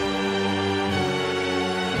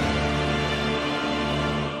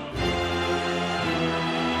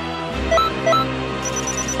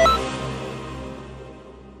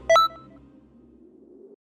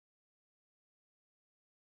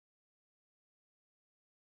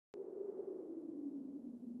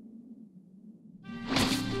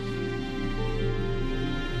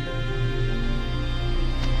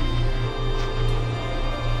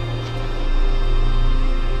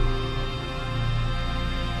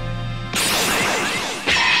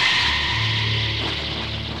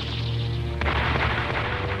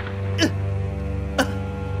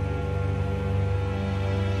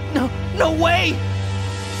 No way!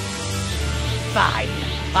 Fine,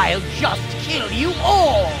 I'll just kill you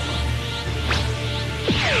all!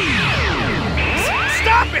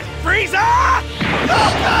 Stop it, Frieza!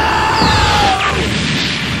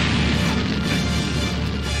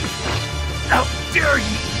 How dare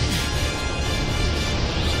you!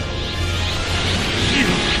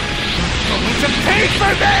 You're going to pay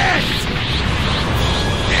for this!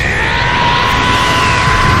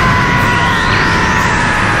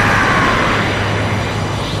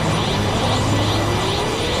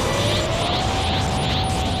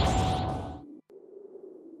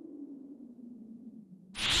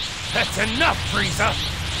 That's enough, Frieza!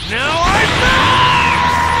 Now I'm mad!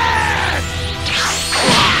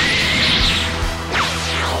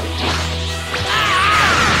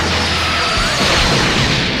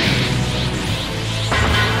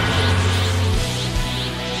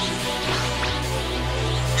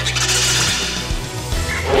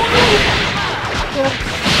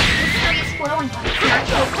 It's flowing, but it's not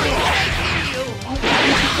so clear.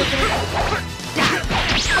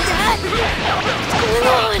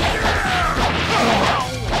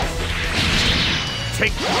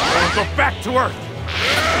 Take me and go back to Earth!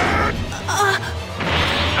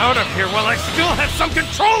 Out of here while I still have some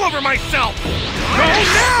control over myself! Go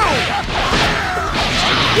now!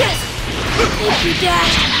 Yes! Thank you, Dad!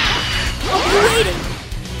 I'll be waiting!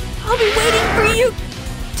 I'll be waiting for you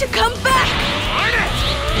to come back! Darn it!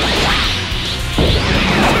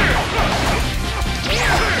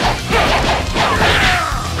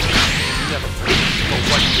 Never forget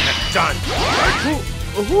what you have done!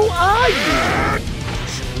 Who are you?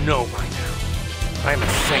 You know by now. I'm a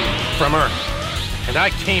Saiyan from Earth, and I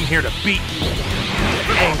came here to beat you.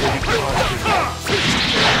 The anger you caused me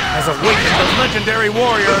has awakened the legendary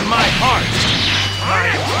warrior in my heart. I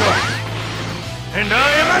am Goku, and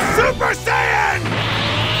I am a Super Saiyan!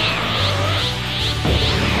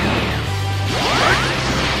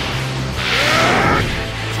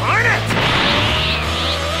 Darn it!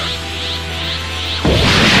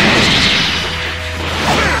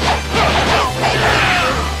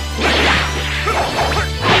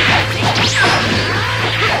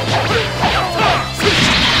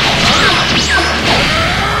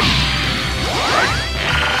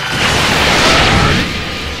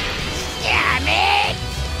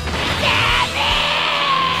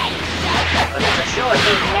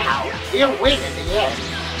 You'll win in the end.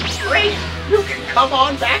 Great! You can come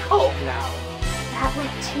on back home now. That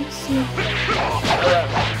went too smoothly.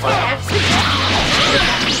 Perhaps I'm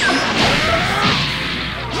feeling this.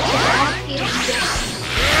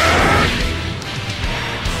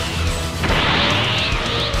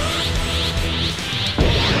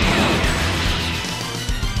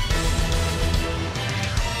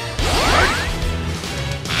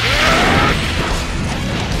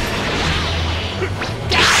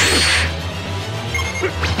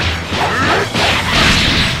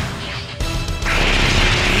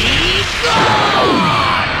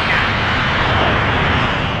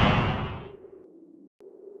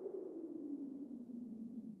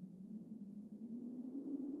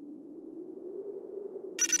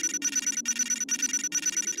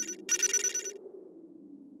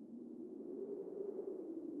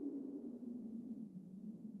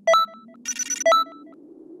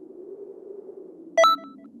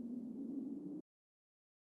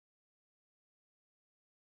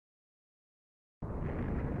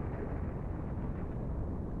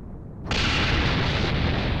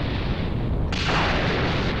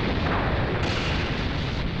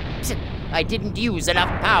 I didn't use enough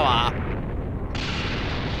power.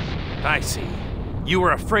 I see. You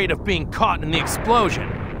were afraid of being caught in the explosion.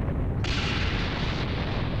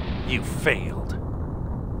 You failed.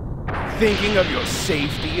 Thinking of your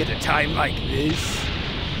safety at a time like this?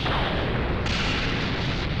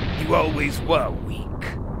 You always were weak.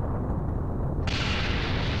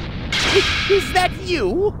 Is that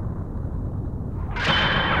you?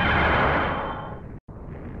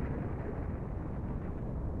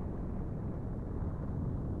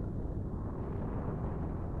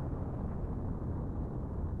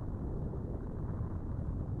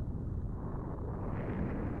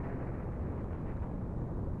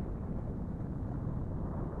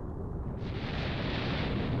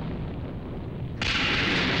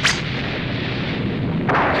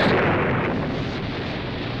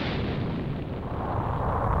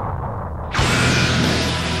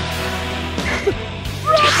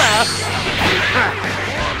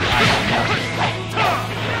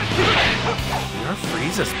 You're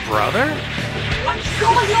Frieza's brother? what's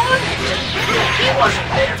going on? He wasn't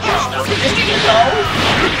there just a minute ago.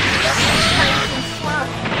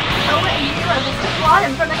 Toa and levels to plot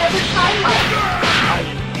him from another timeline. I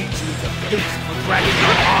will beat you to pigs for dragging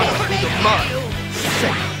your honor through the mud.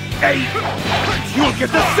 7, 8, you'll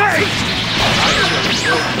get the same!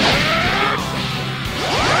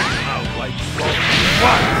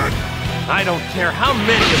 I don't care how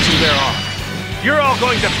many of you there are. You're all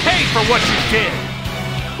going to pay for what you did!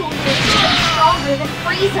 Who is even stronger than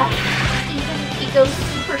Frieza? Even if he goes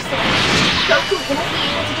Super Saiyan, Goku won't be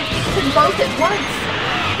able to defeat them both at once.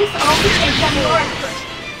 This all depends on your effort.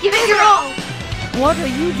 Give it your all! What are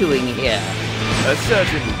you doing here? A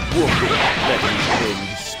certain woman let me in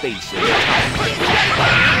space and time.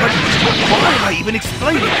 But why am I even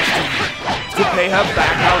explaining this to you? To pay her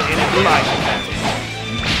back our enemy life.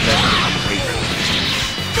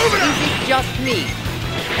 Is it just me?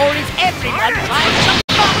 Or is everyone trying to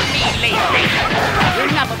mock me lately?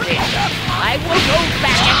 Enough of this. I won't hold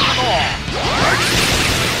back anymore.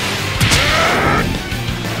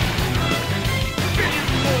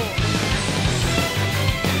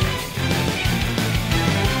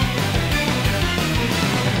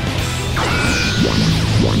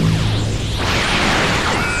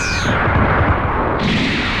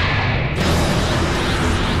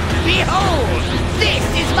 Behold! This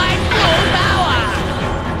is my full power!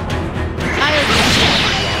 I'll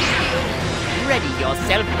be ready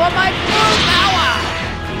yourself for my full power!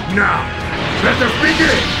 Now, let us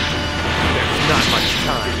begin! There's not much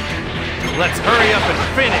time. Let's hurry up and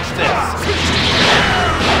finish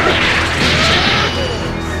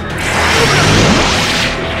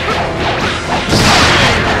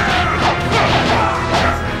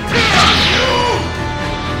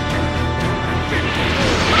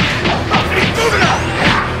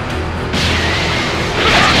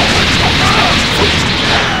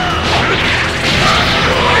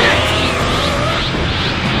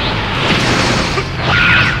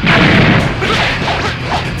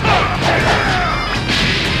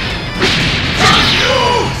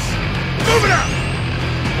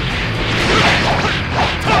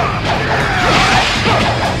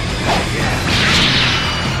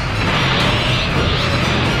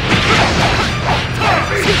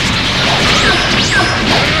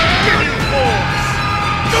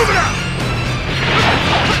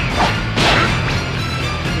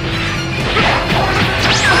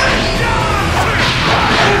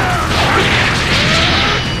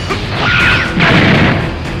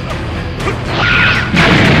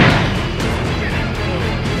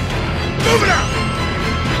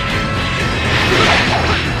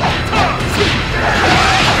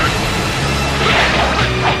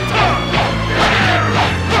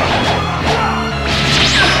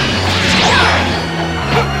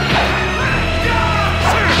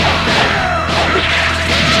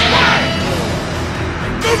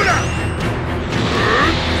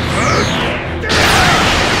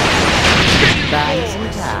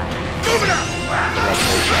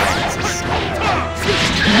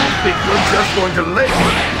Just going to lay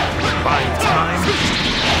buying time?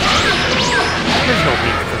 There's no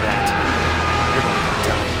need for that. You're going to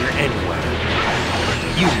die here anyway.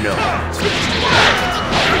 You know it.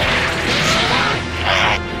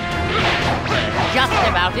 Just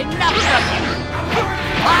about enough from you!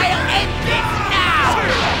 I'll end this now!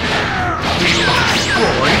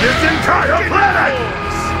 destroy this entire planet!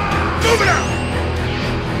 Move it out!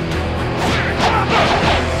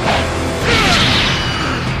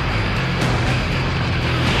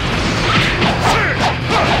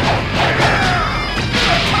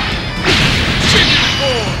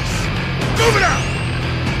 Move it out!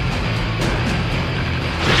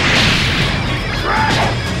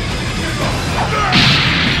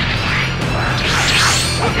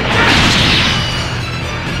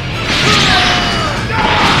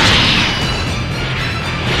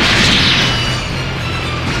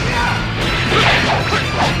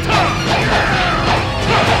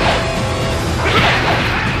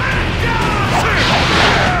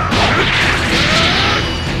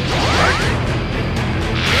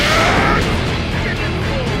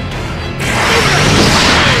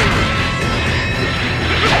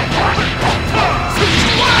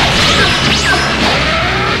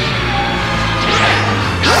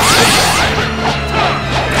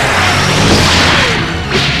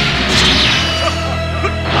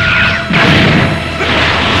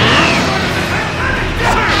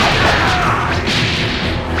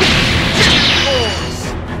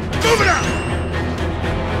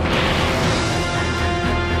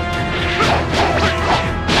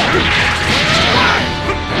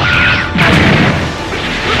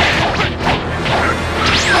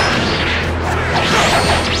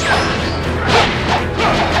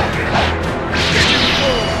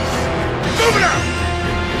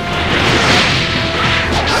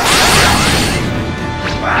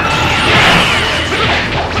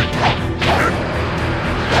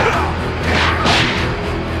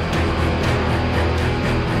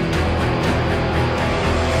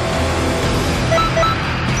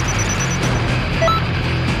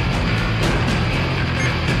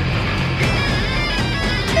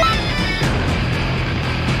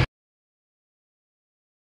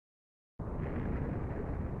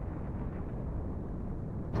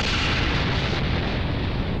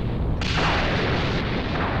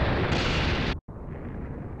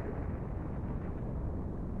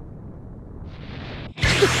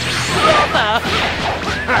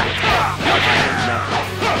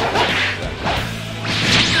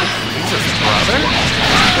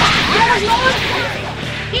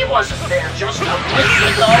 wasn't there just a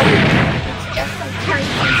minute ago. It's just like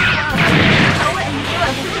turning things slow. Toa and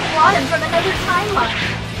Zero must have brought him from another timeline.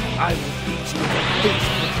 I will beat you in the face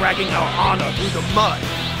for dragging our honor through the mud.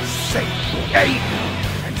 Say, hey,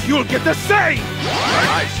 and you'll get the same!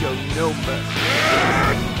 I show no mercy.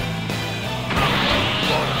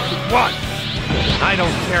 What? I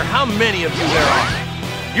don't care how many of you there are.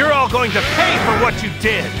 You're all going to pay for what you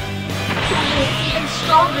did. Toa is even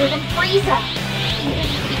stronger than Frieza. Even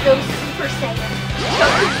if he goes Super Saiyan,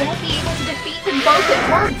 Goku won't be able to defeat them both at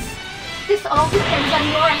once. This all depends on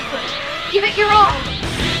your effort. Give it your all.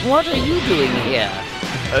 What are you doing here?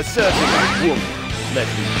 A certain woman let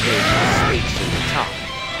me take space and time.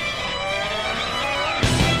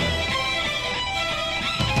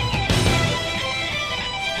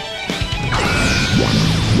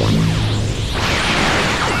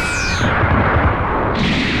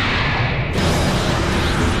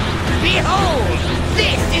 Behold!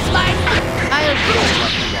 This is my... I'll do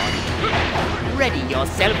what you want. Ready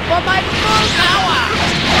yourself for my full power!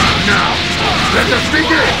 Now, let us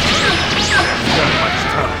begin! Not much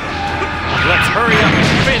time. Let's hurry up and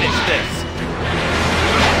finish this.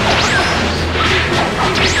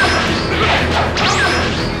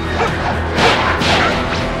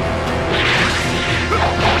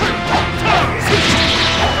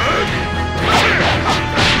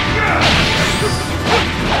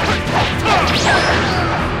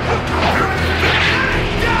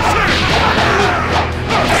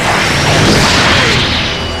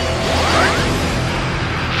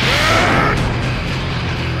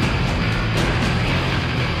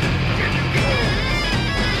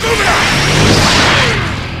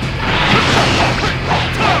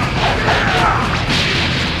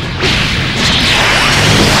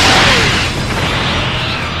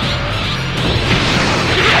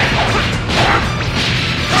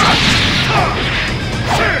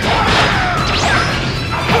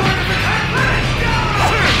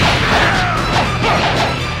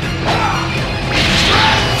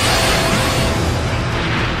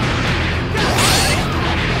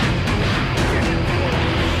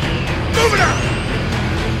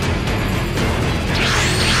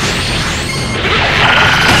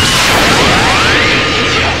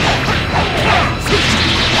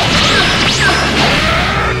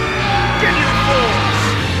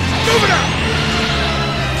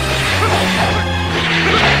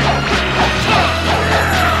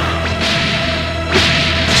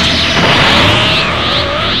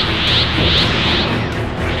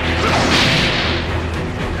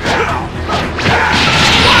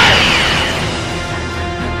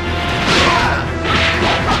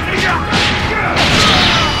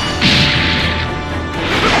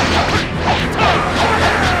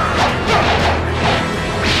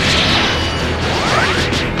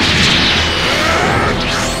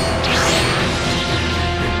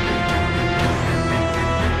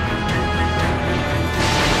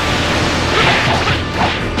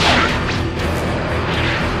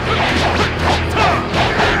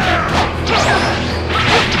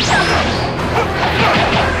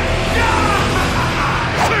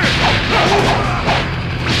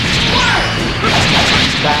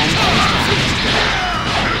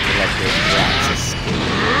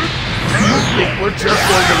 We're just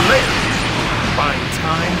going to live. Fine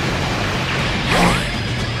time.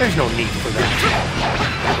 There's no need for that.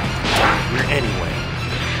 Here anyway.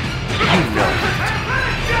 You know it.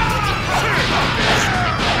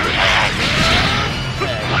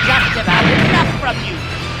 Just about enough from you.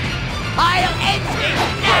 I'll end this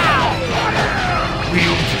now!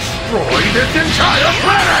 We'll destroy this entire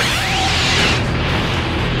planet!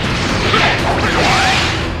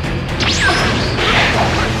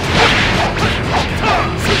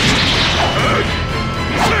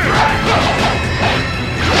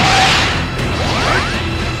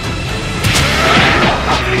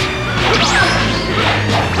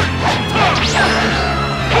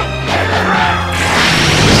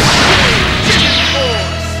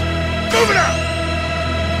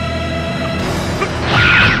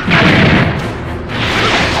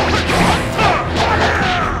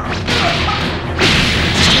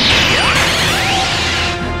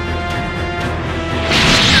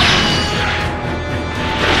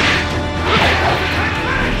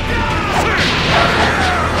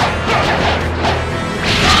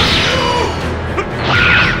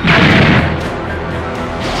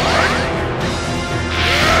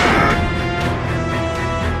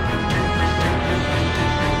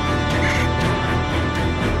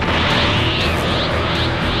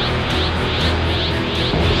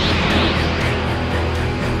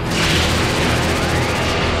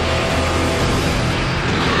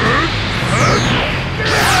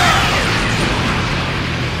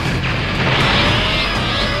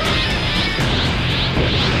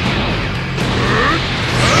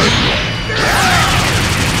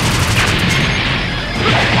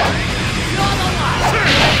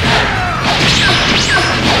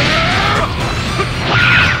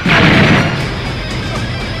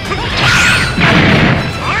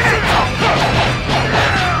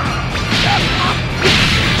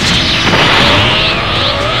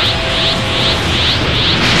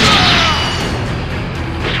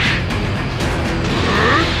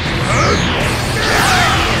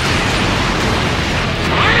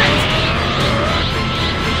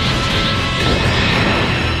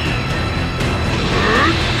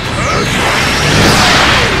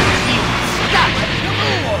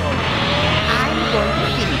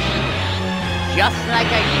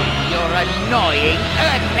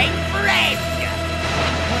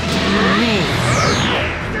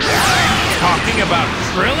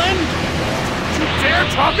 Krillin? Don't you dare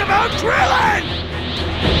talk about Krillin!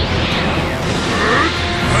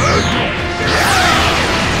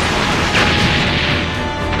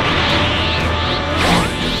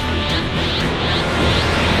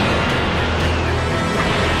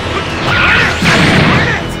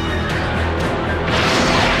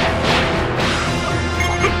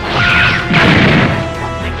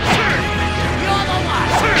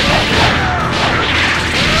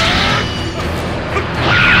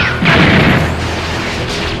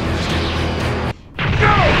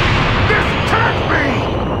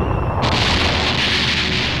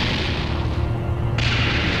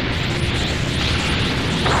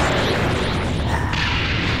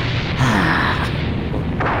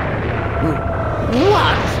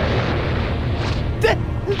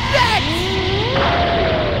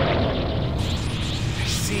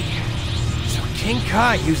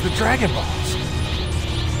 Use the Dragon Balls.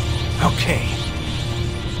 Okay.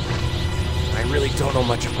 I really don't know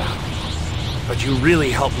much about it, but you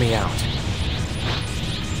really helped me out.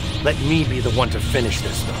 Let me be the one to finish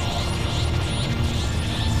this, though.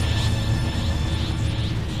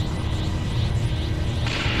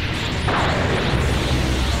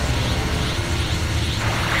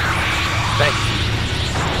 Thank you.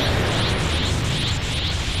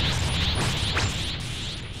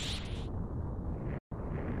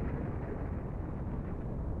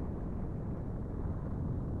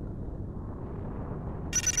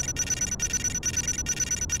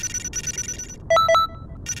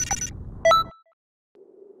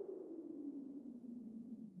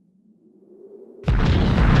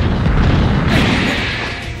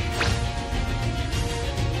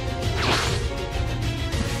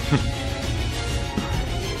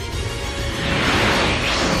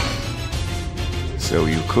 So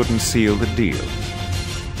you couldn't seal the deal.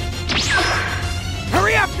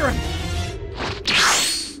 Hurry after him!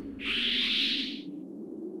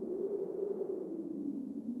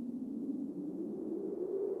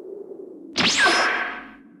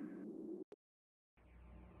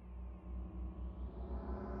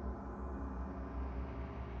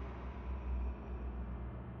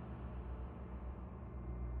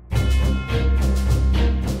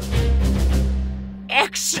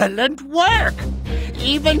 Excellent work!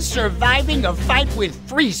 Even surviving a fight with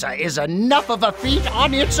Frieza is enough of a feat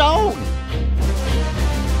on its own!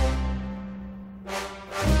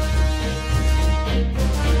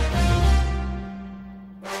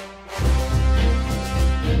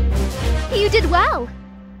 You did well.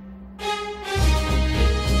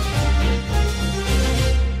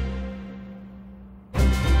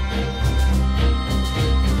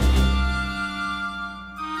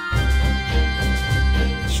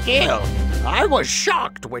 Still, I was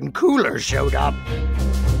shocked when Cooler showed up.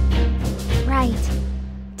 Right.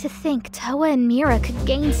 To think Towa and Mira could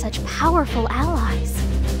gain such powerful allies.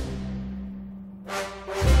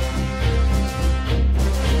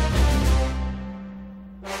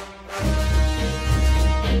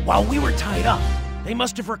 While we were tied up, they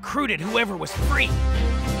must have recruited whoever was free.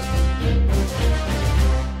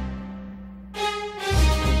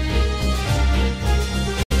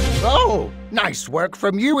 Oh, nice work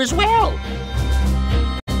from you as well.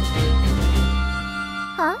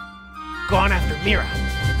 Huh? Gone after Mira.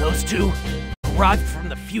 Those two arrived from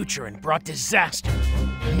the future and brought disaster.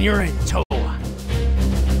 Mira and Towa.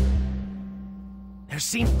 There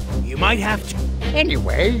seems you might have to.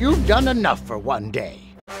 Anyway, you've done enough for one day.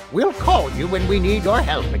 We'll call you when we need your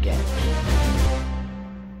help again.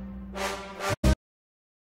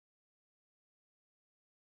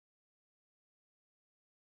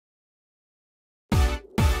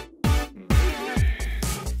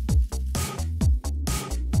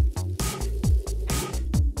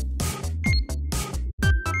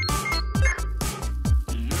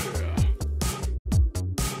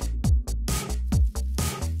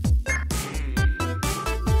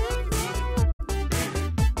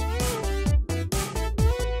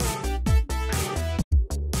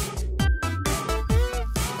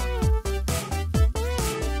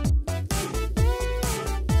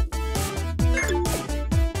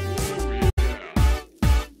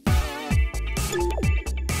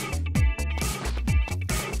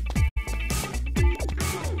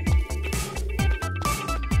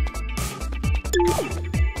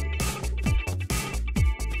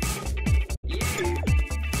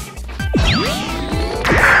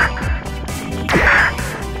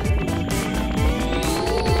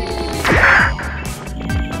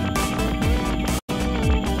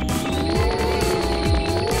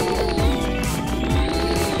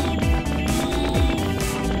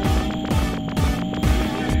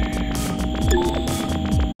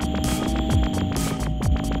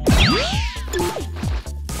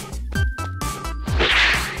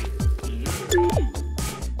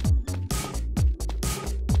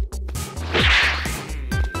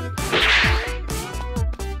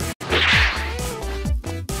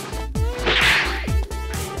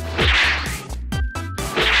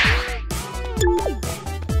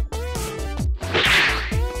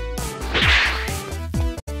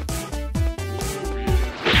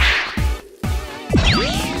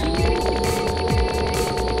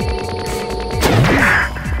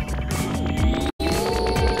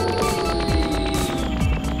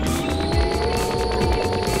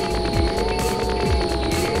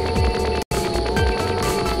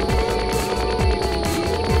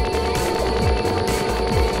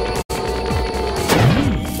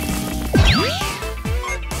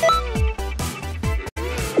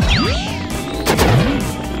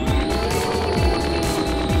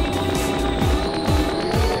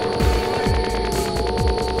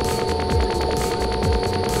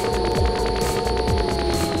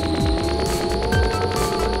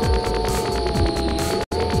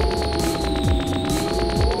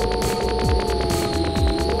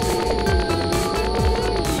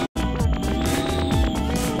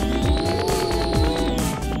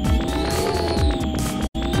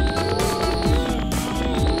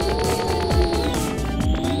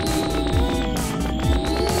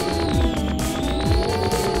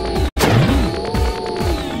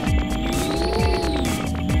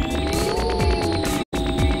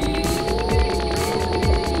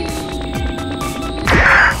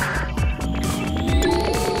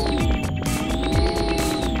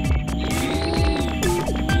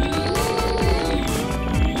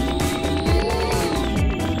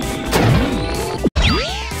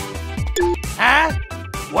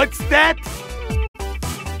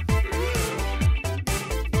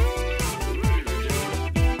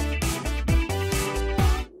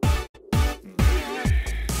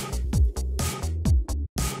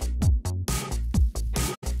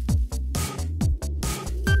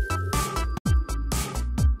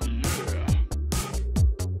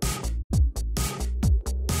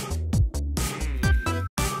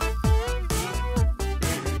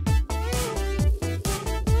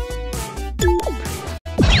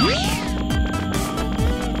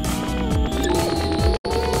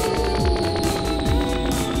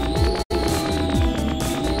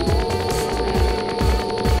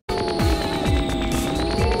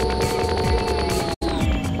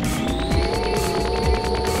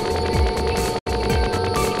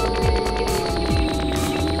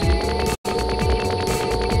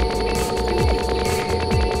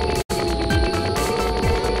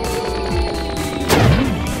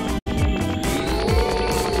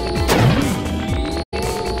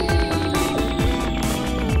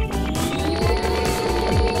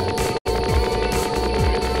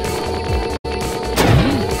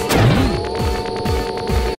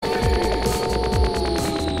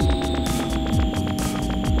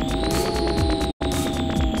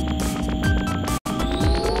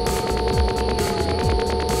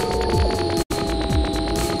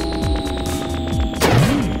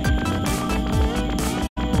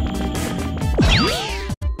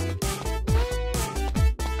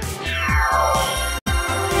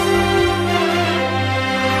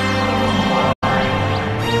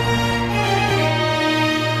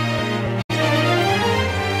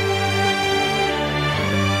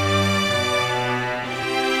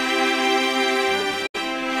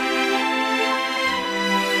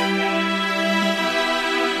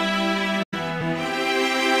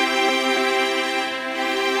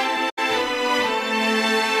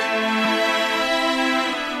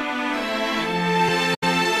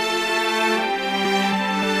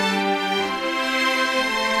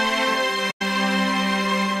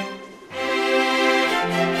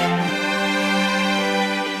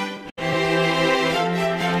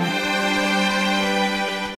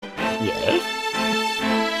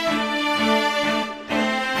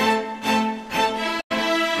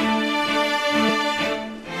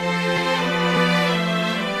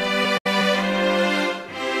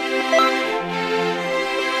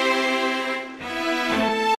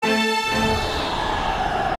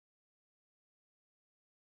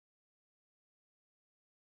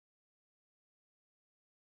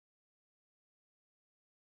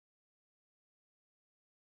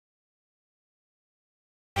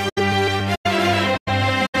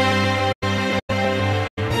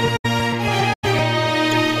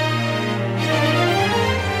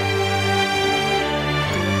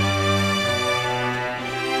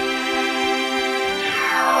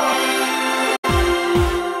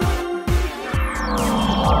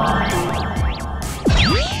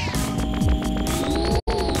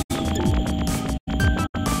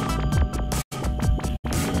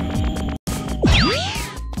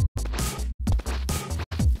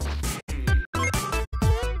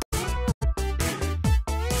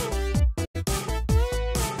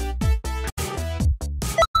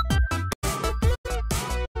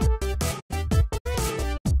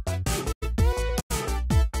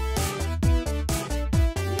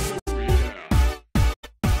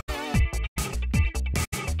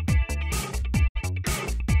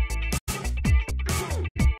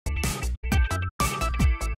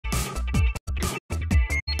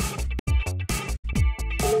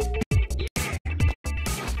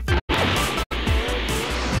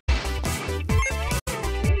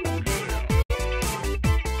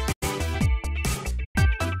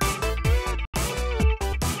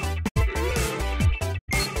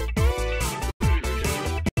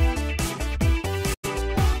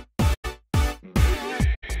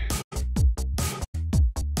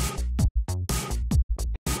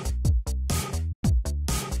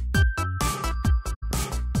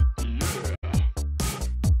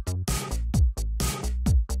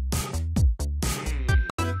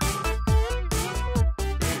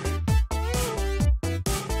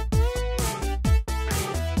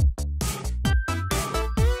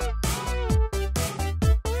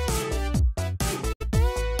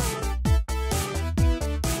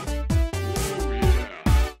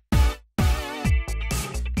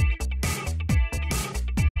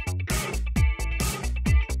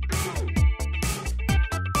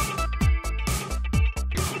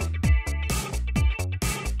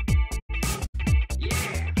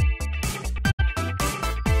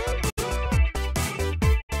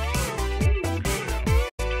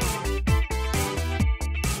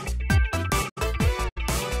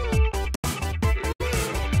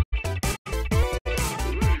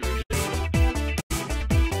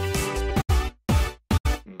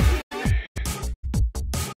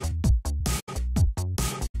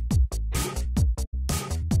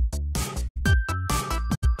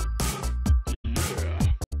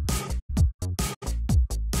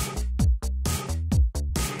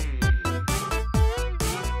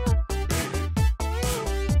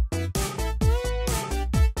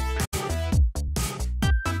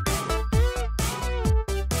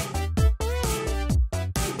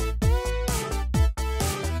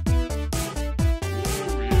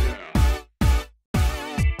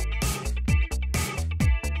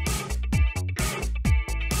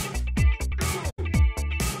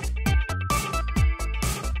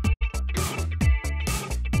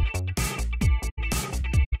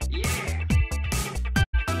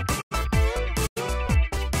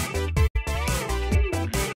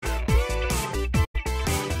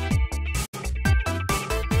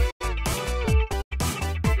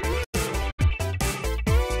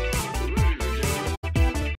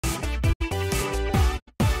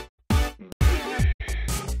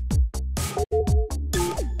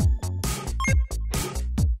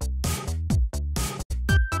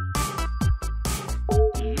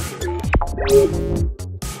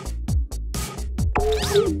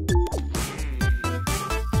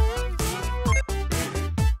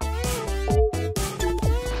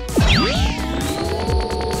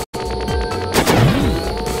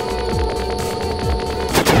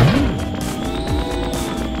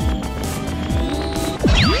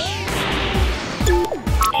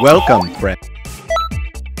 Welcome, friend.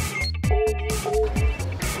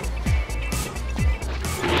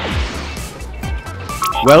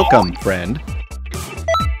 Welcome, friend.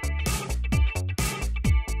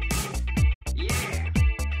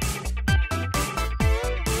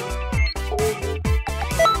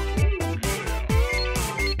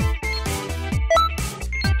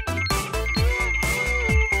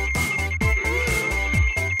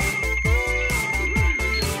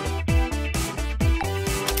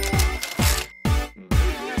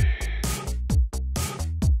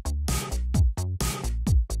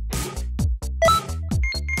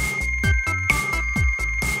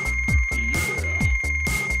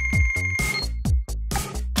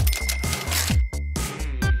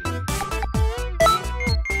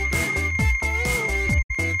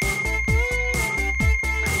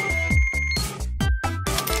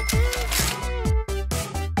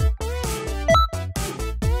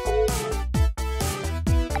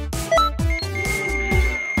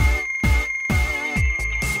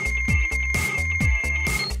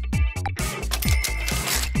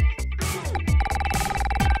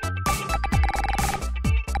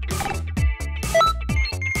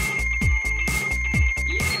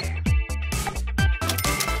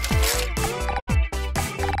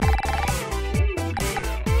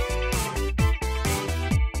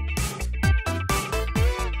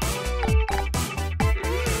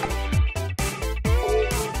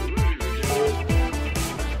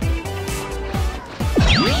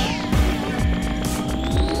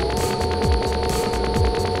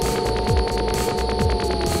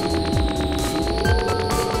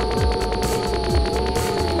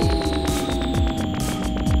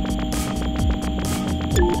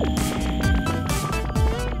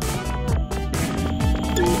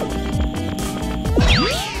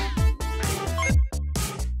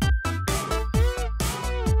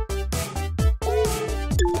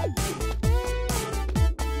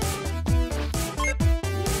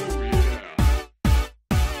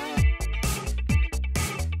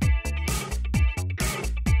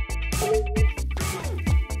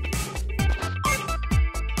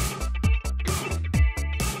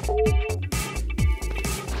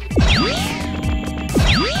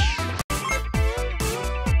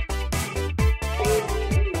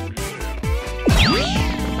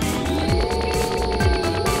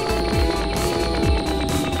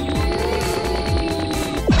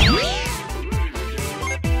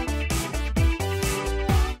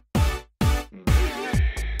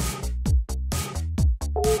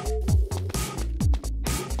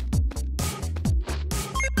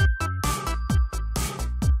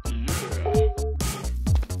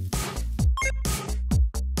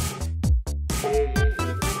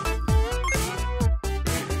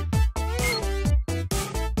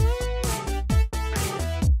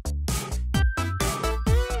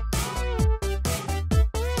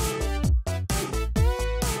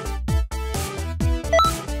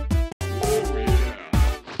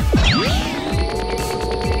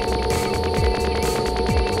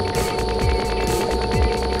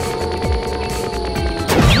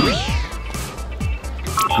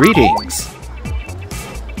 Greetings.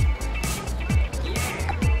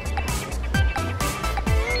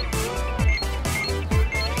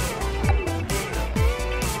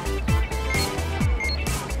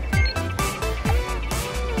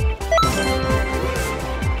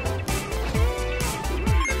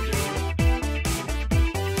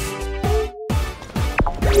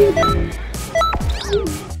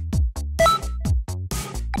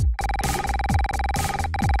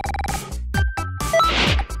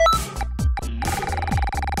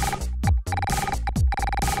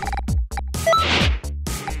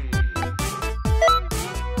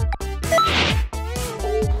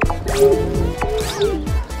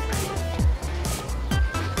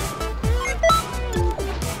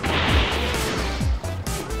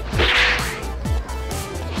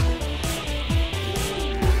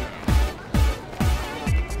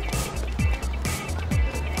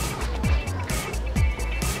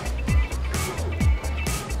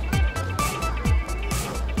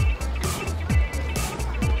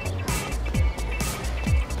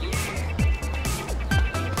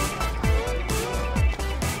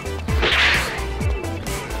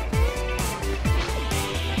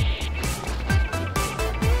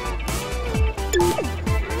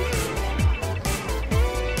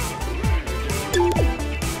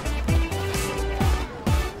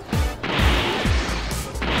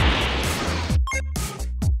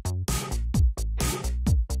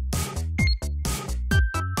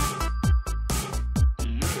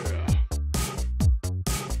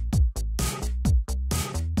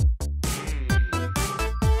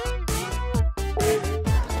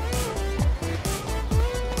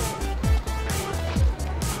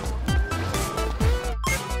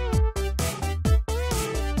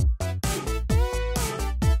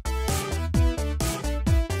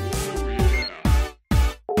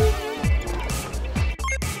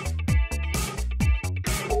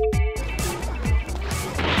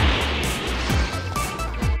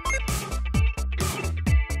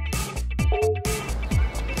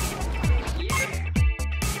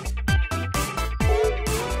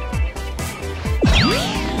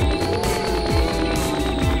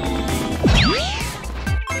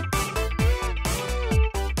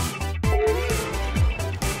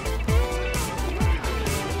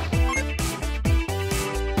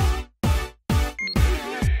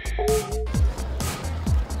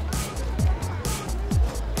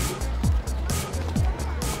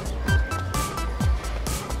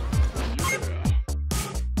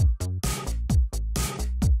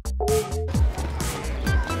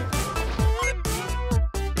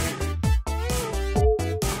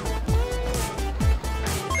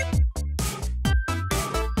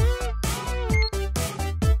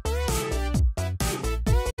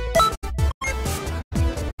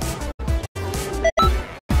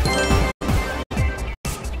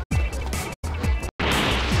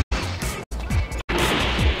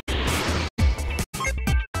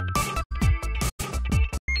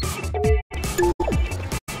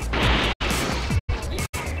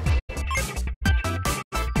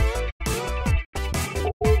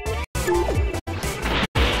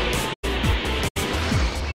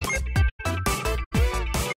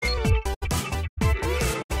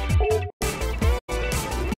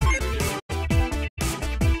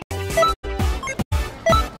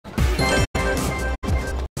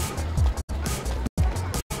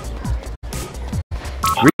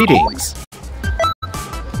 Greetings.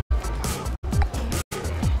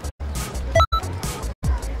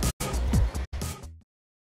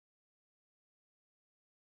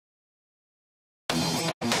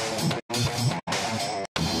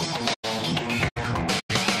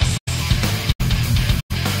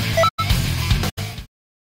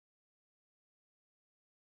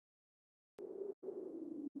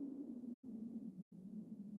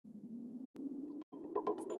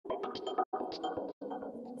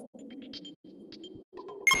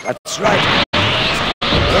 That's right.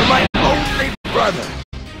 You're my only brother,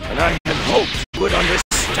 and I had hoped you would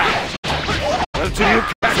understand. Until you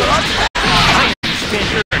catch up. I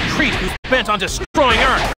understand you're a creep who's bent on destroying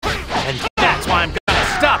Earth, and that's why I'm gonna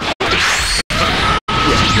stop you.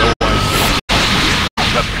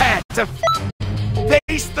 Prepare to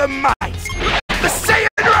face the might, the Saiyan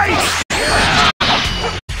race!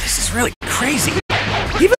 This is really crazy.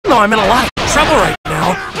 Even though I'm in a lot of trouble right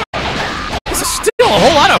now, this is still a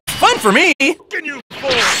whole lot of fun for me. Can you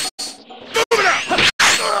force? Move it up!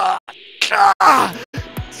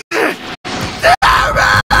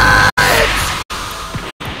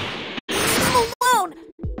 Leave him alone!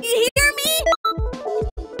 You hear me?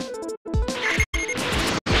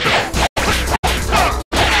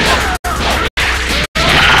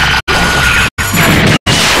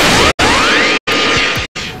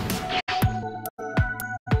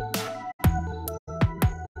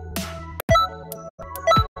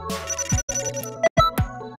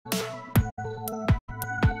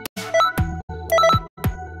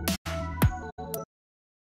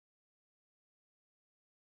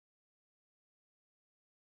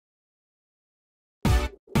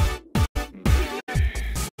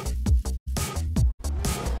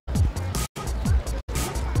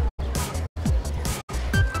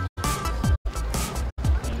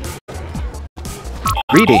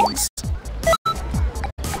 Greetings.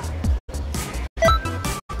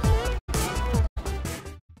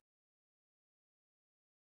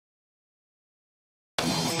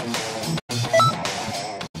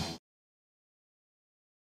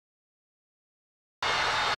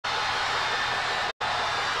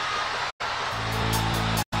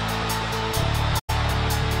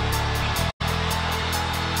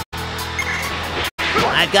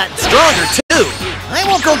 I've gotten stronger, too. I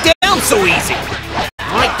won't go down so easy.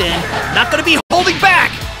 All right, then. Not gonna be holding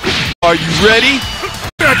back. Are you ready?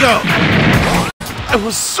 Here I go! I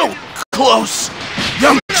was so close!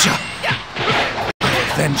 Yamcha! I'll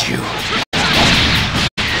avenge you.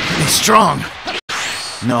 Pretty strong.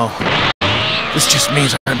 No. This just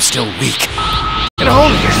means I'm still weak. Get a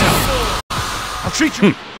hold of yourself! I'll treat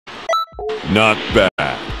you... Not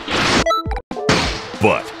bad.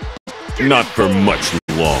 But not for much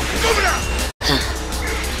longer.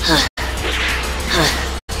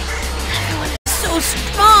 So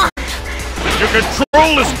strong! Your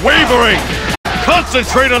control is wavering!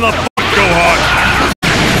 Concentrate on the fight, Gohan!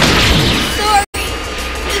 Sorry,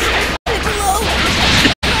 Mr. Piccolo.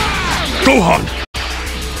 Gohan!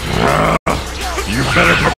 You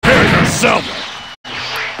better prepare yourself!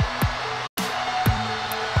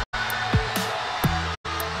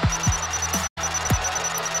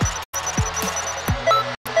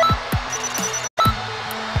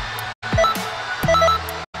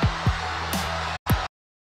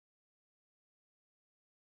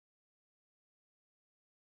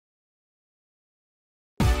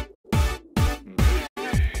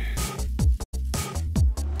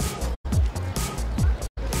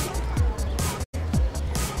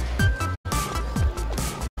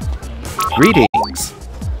 Greetings.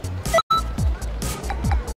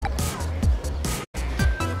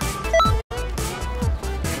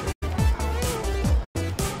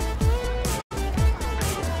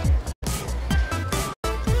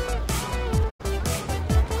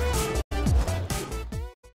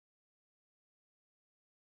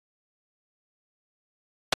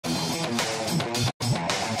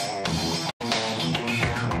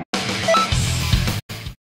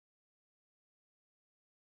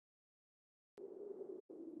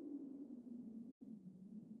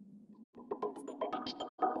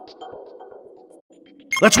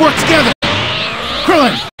 Let's work together!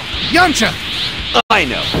 Krillin! Yamcha! I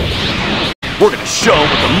know. We're gonna show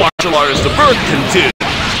what the martial artist of Earth can do!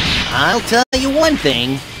 I'll tell you one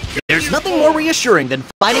thing. There's nothing more reassuring than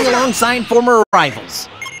fighting alongside former rivals.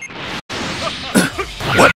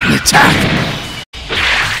 What an attack!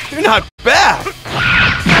 You're not bad!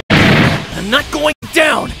 I'm not going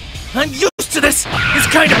down! I'm used to this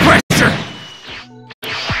kind of pressure!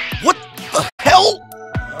 What the hell?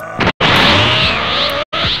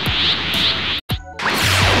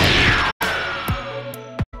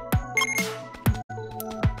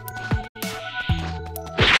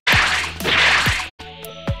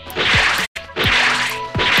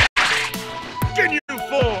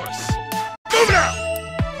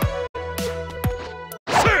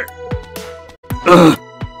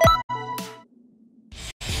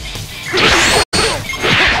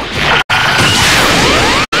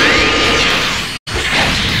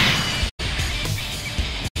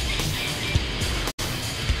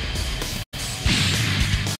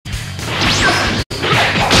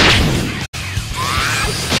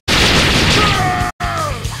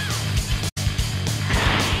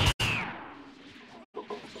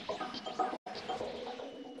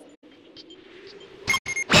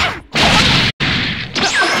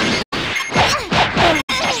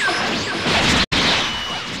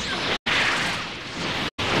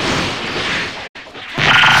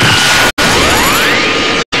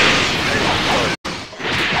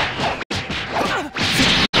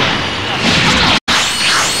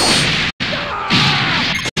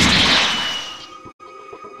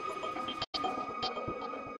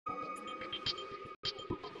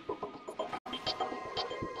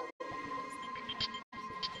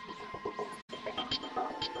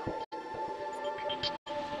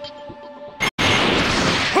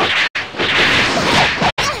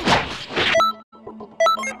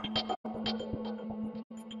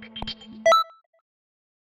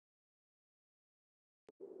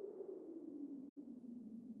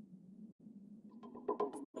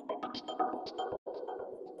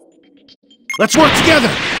 Let's work together!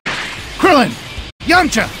 Krillin!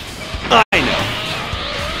 Yamcha! I know.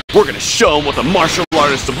 We're gonna show them what the martial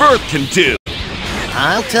artists of Earth can do.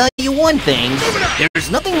 I'll tell you one thing.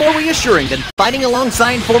 There's nothing more reassuring than fighting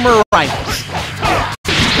alongside former rivals.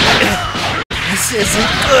 This isn't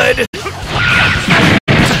good.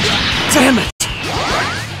 Damn it!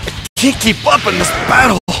 I can't keep up in this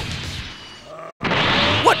battle.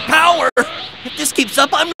 What power? If this keeps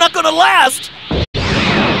up, I'm not gonna last!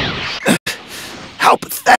 How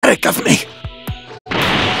pathetic of me!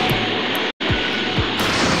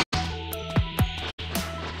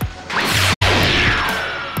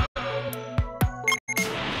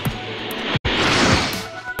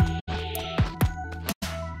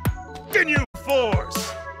 Continue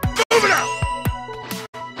force! Move it out!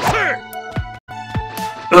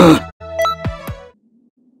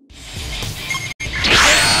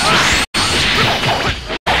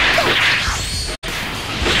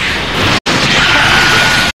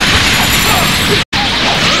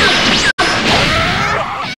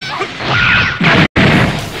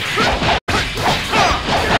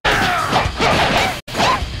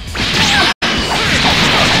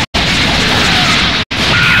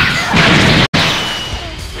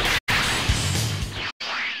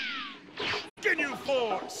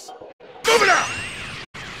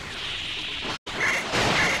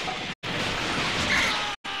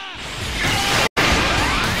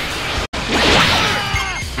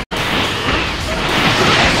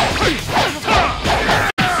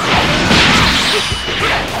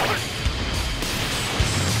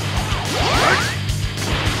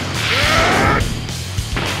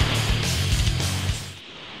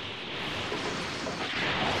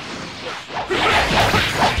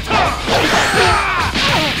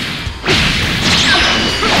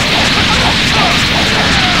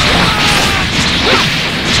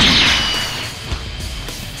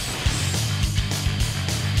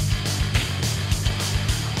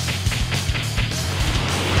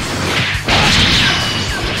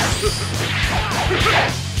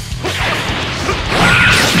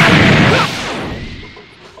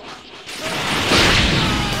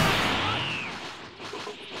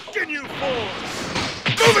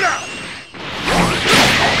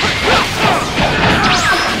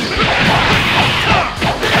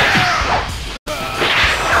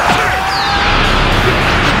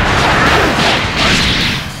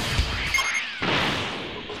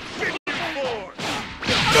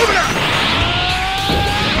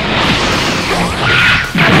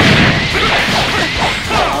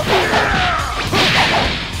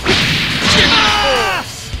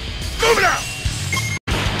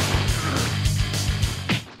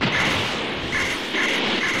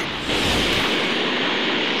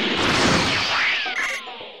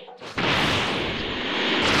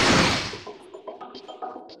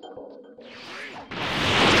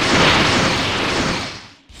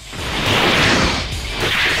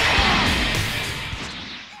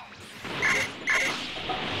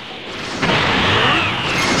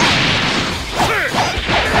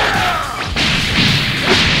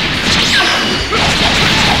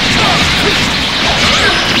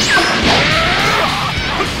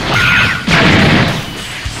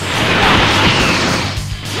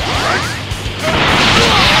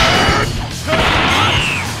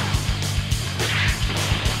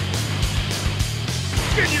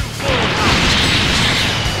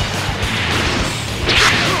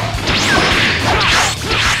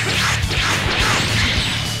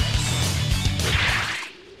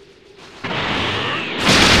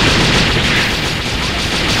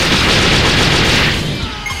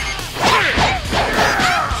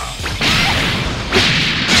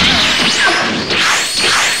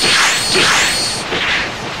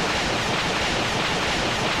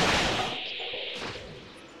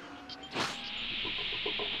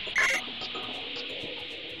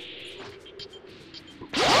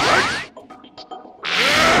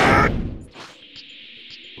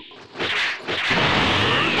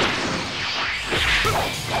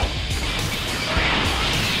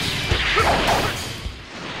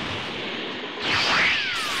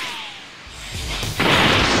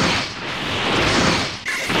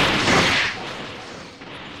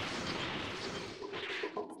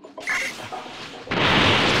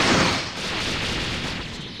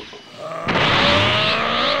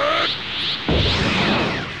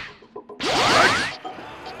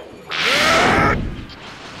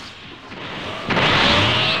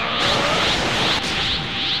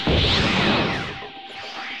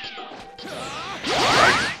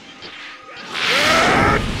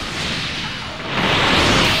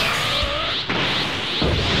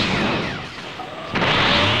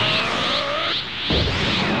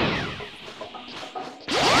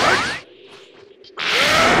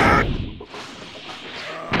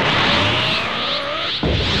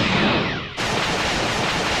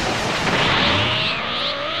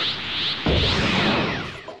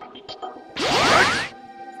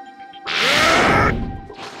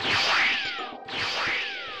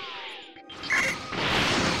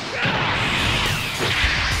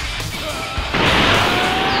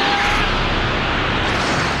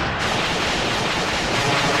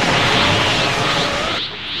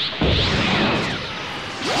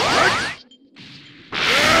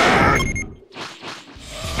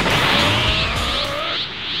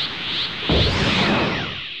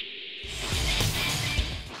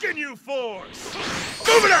 force!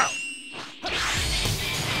 Move it out!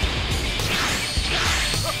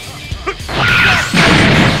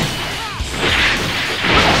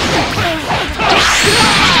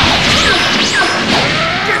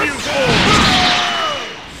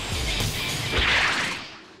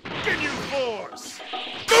 Continue force!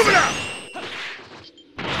 Move it out!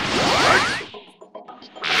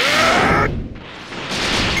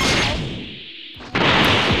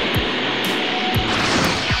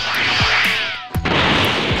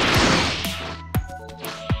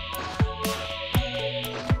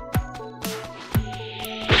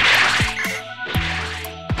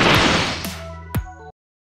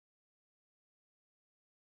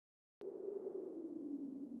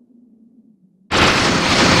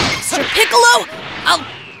 Mr. Piccolo,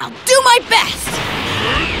 I'll do my best.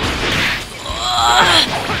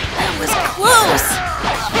 That was close.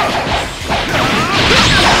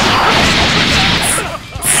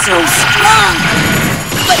 So strong,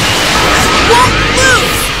 but won't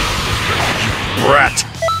lose. Brat!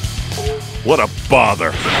 What a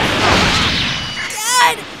bother!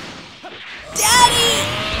 Dad, Daddy,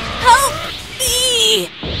 help me!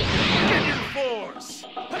 Continue force!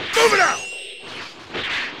 Move it out!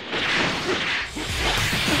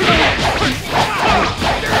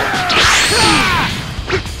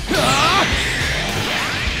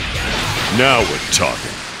 Now we're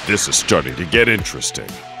talking. This is starting to get interesting.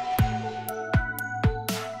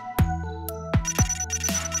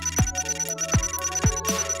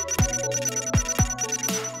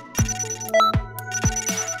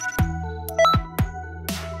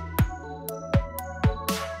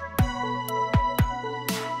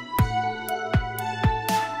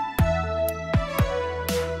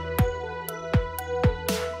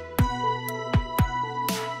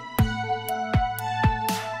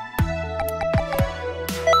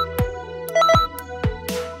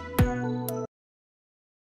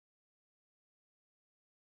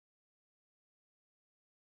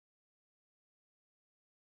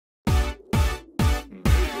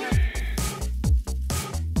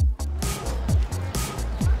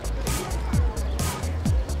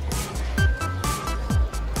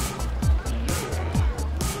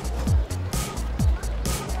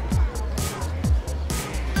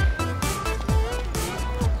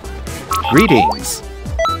 Greetings.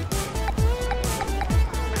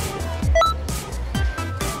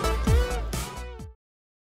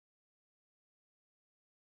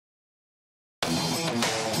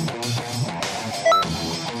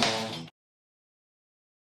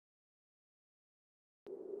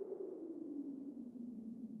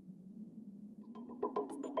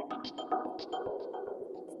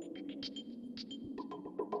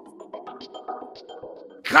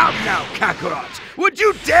 Come now, Kakarot! Would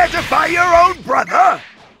you dare defy your own brother?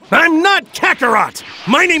 I'm not Kakarot!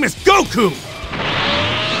 My name is Goku!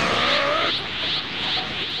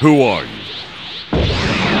 Who are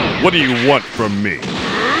you? What do you want from me?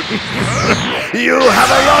 You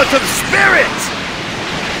have a lot of spirit!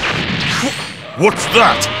 What's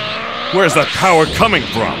that? Where's that power coming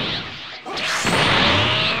from?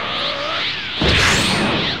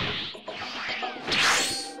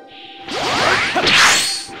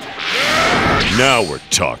 Now we're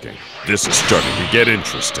talking. This is starting to get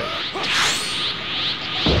interesting.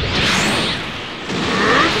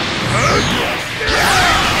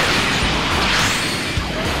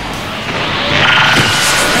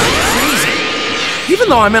 Crazy. Even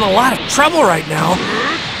though I'm in a lot of trouble right now,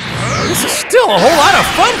 this is still a whole lot of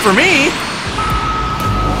fun for me.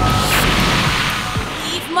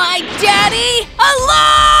 Leave my daddy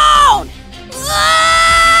alone! Ah!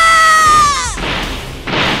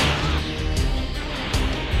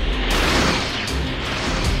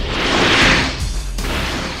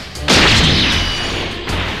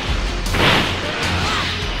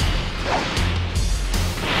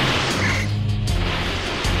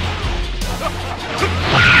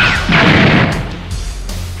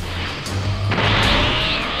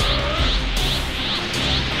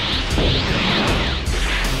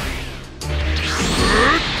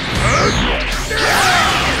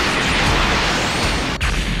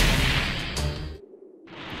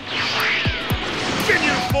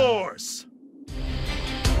 Force!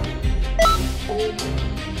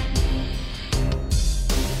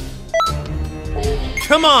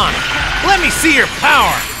 Come on, let me see your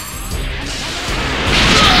power.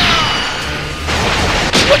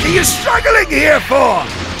 What are you struggling here for?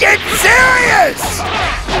 Get serious!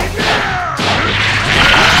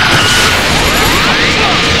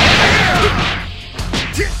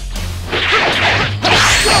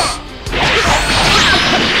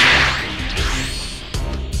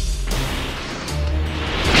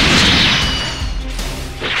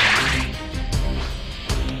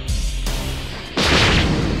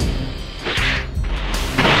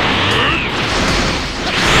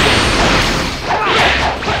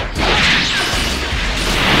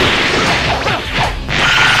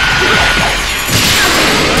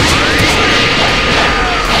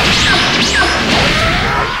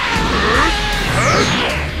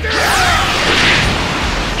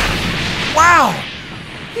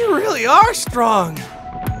 really are strong.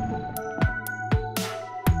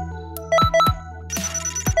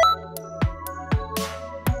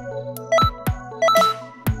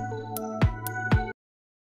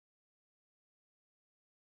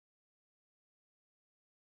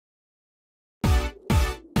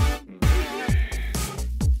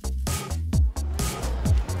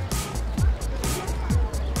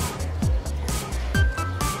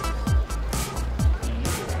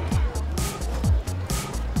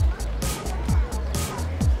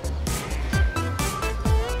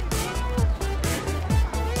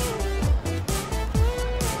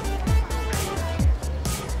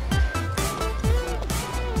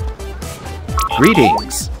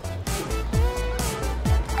 Greetings.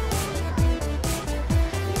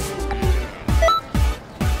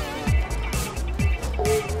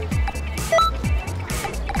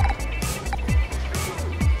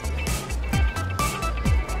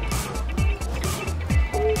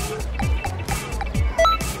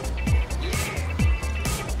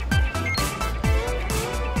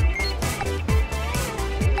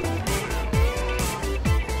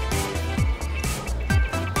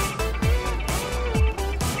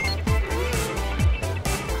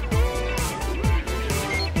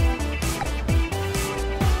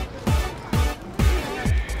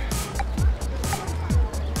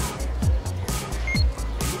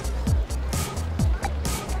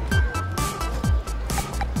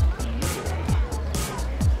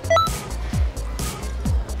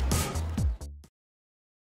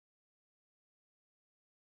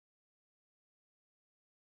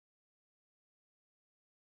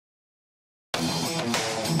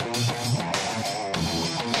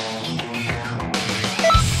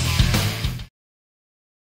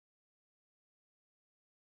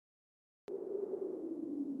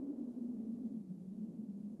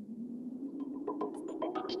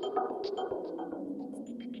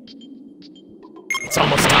 It's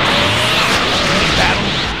almost time. Battle.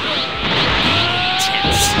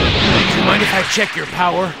 Tense. Do you mind if I check your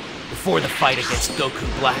power before the fight against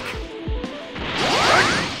Goku Black?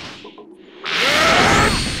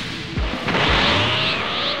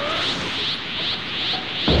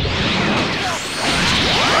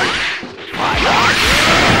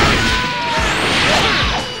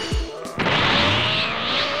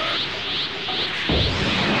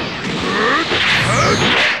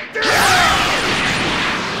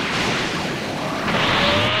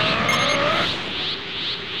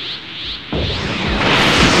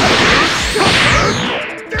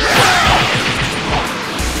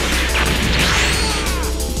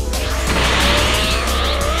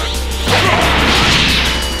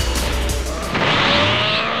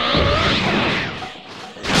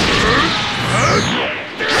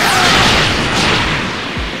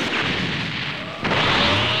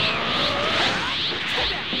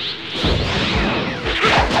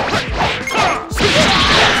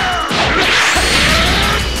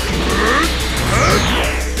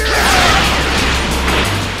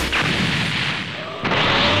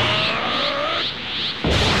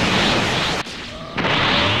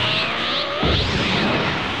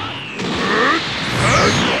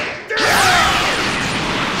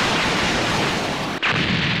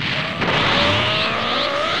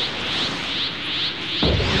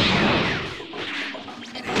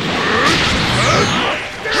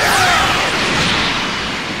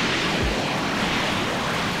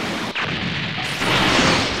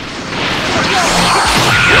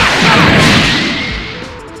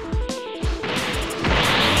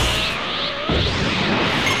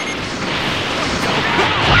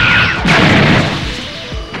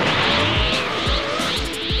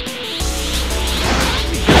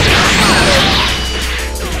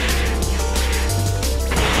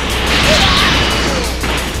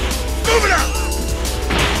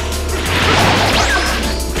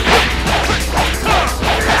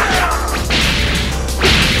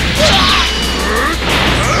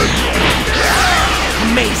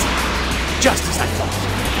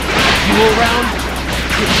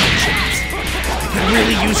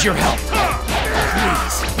 Your help.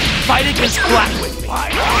 Please, fight against Black with me.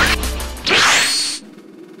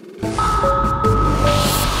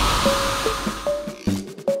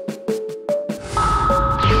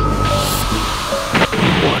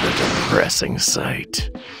 What a depressing sight.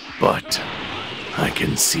 But I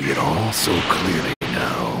can see it all so clearly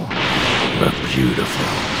now. A beautiful,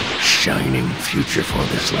 shining future for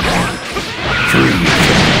this land. Free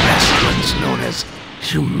from the pestilence known as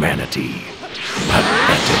humanity.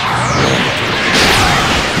 Pathetic mortal.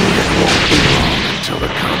 It won't be long until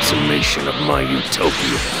the consummation of my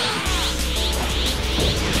utopia.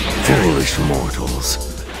 Foolish mortals,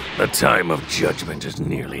 The time of judgment is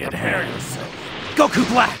nearly at hand. Goku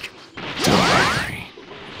Black! Don't worry.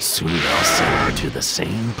 Soon I'll send her to the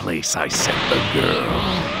same place I sent the girl.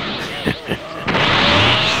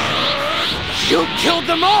 You killed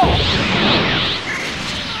them all!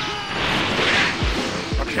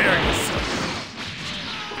 Prepare yourself.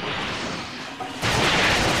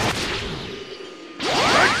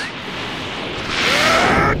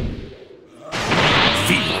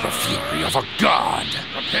 Feel the fury of a god.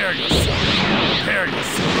 Prepare yourself. Prepare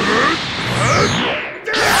yourself.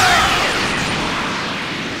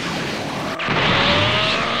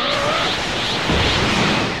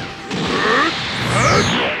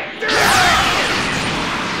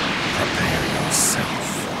 Prepare yourself.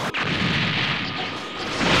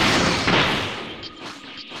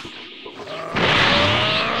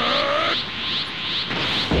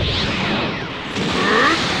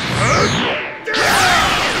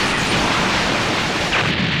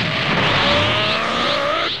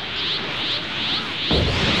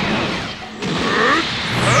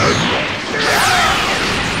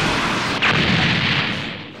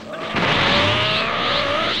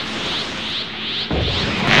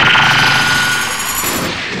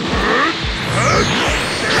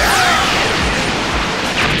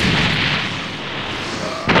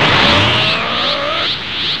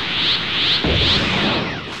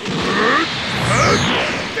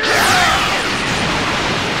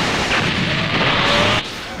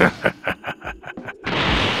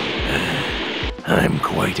 I'm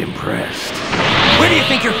quite impressed. Where do you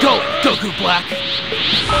think you're going, Goku Black?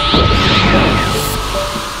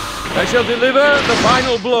 I shall deliver the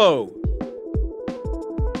final blow.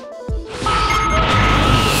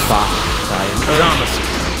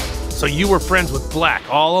 Zamasu. So you were friends with Black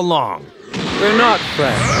all along? We're not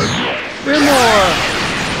friends. We're more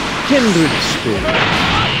kindred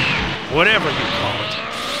spirits. Whatever you call it,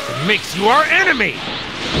 it makes you our enemy!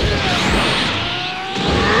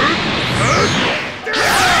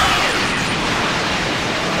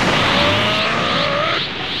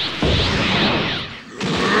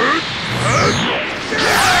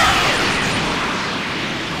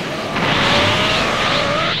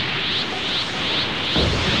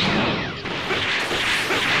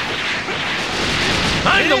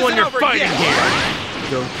 I'm the one you're fighting here!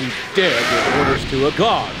 Don't you dare give orders to a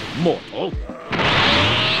god, mortal.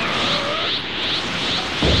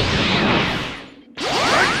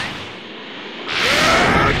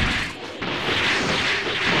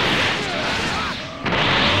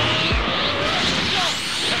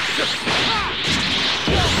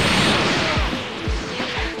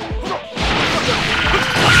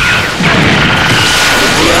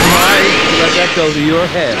 Let that go to your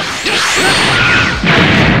head.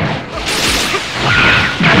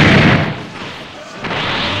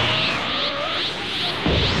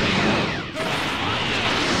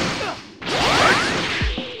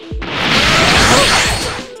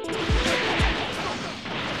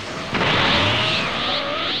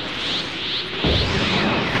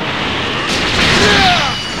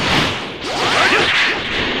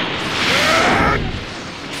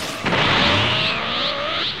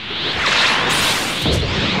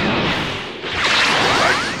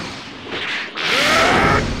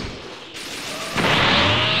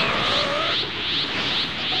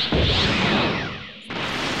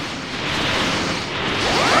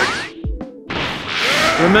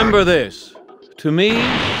 Remember this. To me,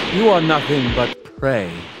 you are nothing but prey.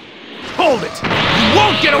 Hold it! You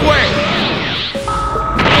won't get away!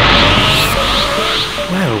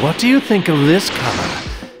 Well, what do you think of this color?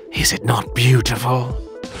 Is it not beautiful?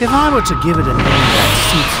 If I were to give it a name that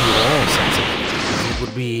suits your sensibilities, it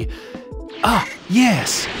would be... Ah,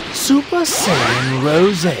 yes! Super Saiyan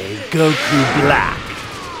Rose Goku Black.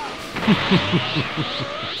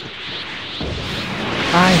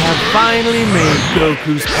 I have finally made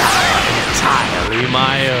Goku's power entirely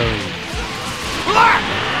my own. Black!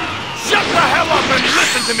 Shut the hell up and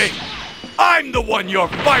listen to me! I'm the one you're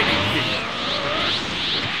fighting here!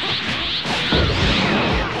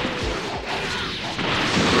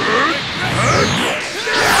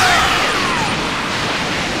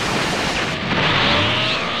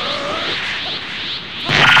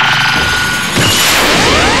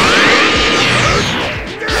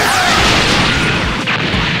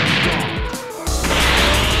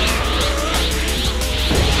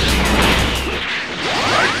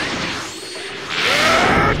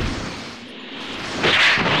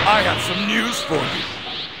 I have some news for you.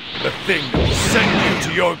 The thing that will send you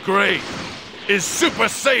to your grave is Super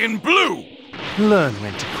Saiyan Blue! Learn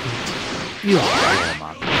when to quit. You're a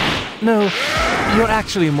warm-up. No, you're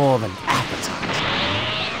actually more of an appetizer.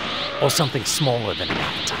 or something smaller than an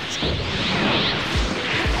appetizer.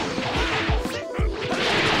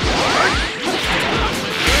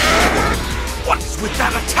 What's with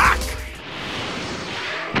that attack?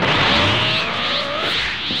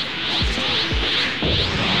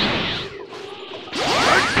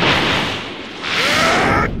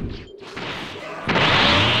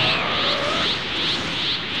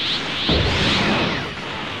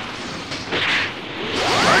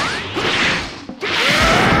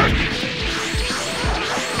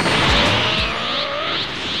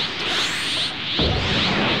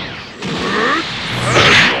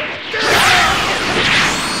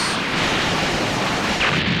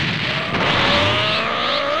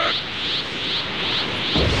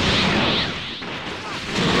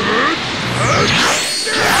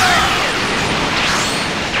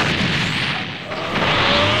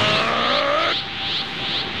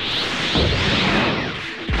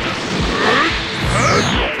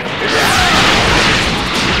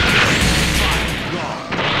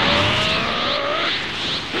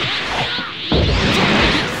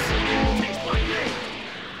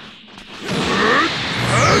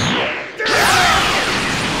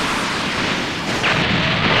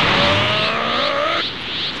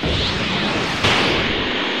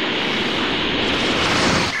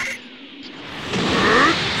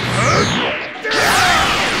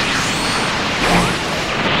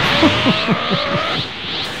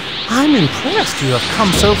 I'm impressed you have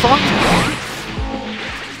come so far.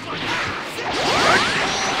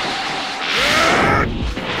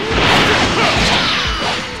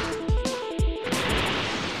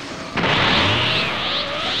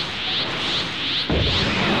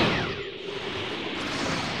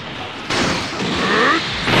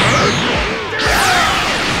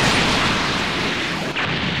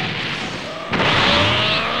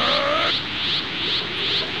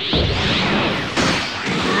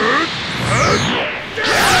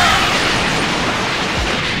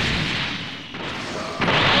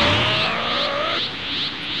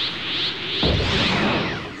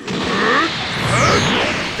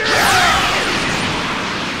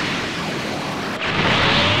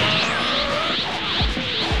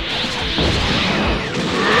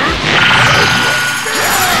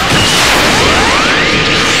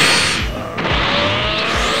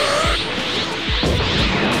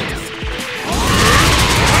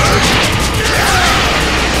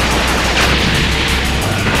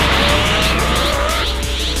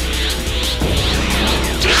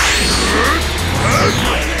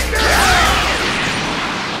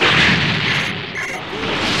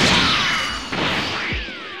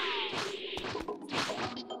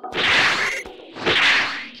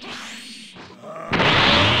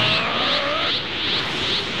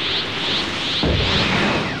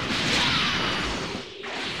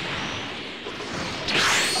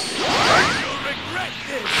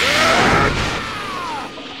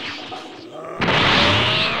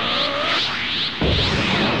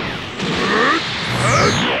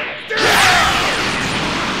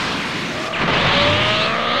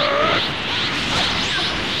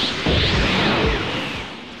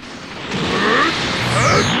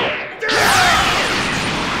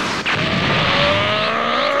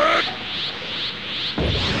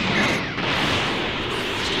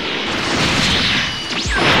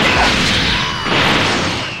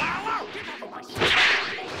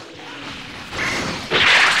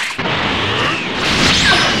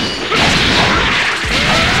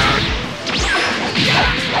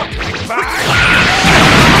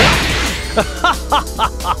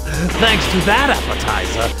 Thanks to that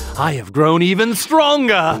appetizer, I have grown even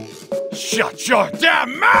stronger. Shut your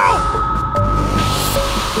damn mouth!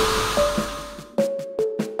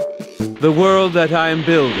 The world that I am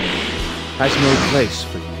building has no place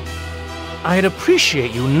for you. I'd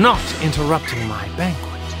appreciate you not interrupting my banquet.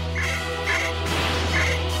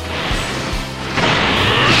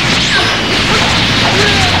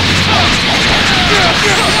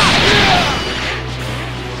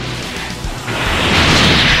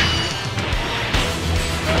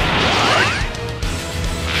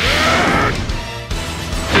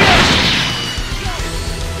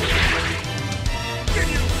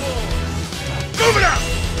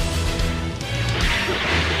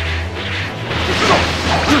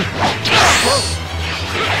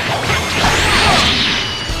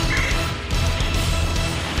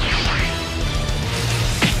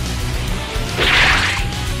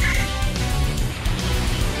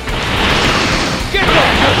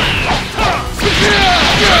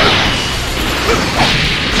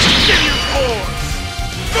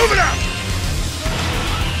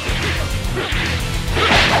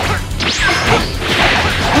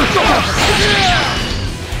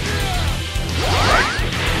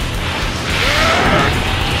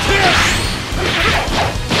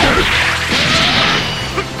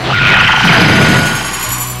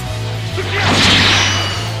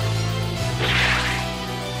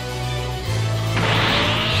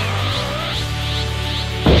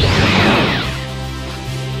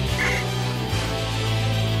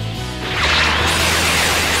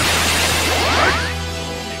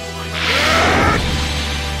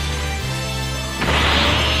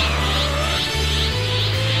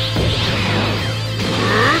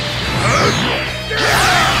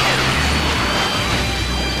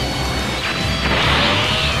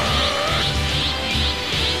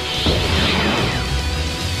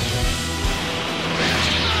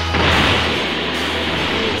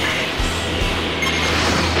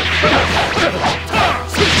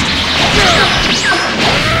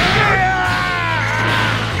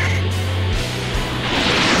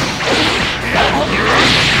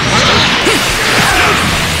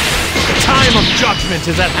 time of judgment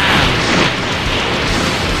is at hand!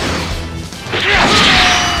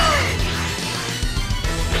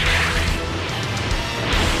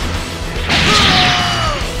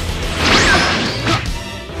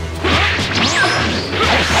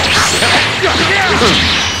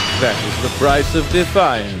 That is the price of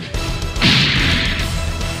defiance.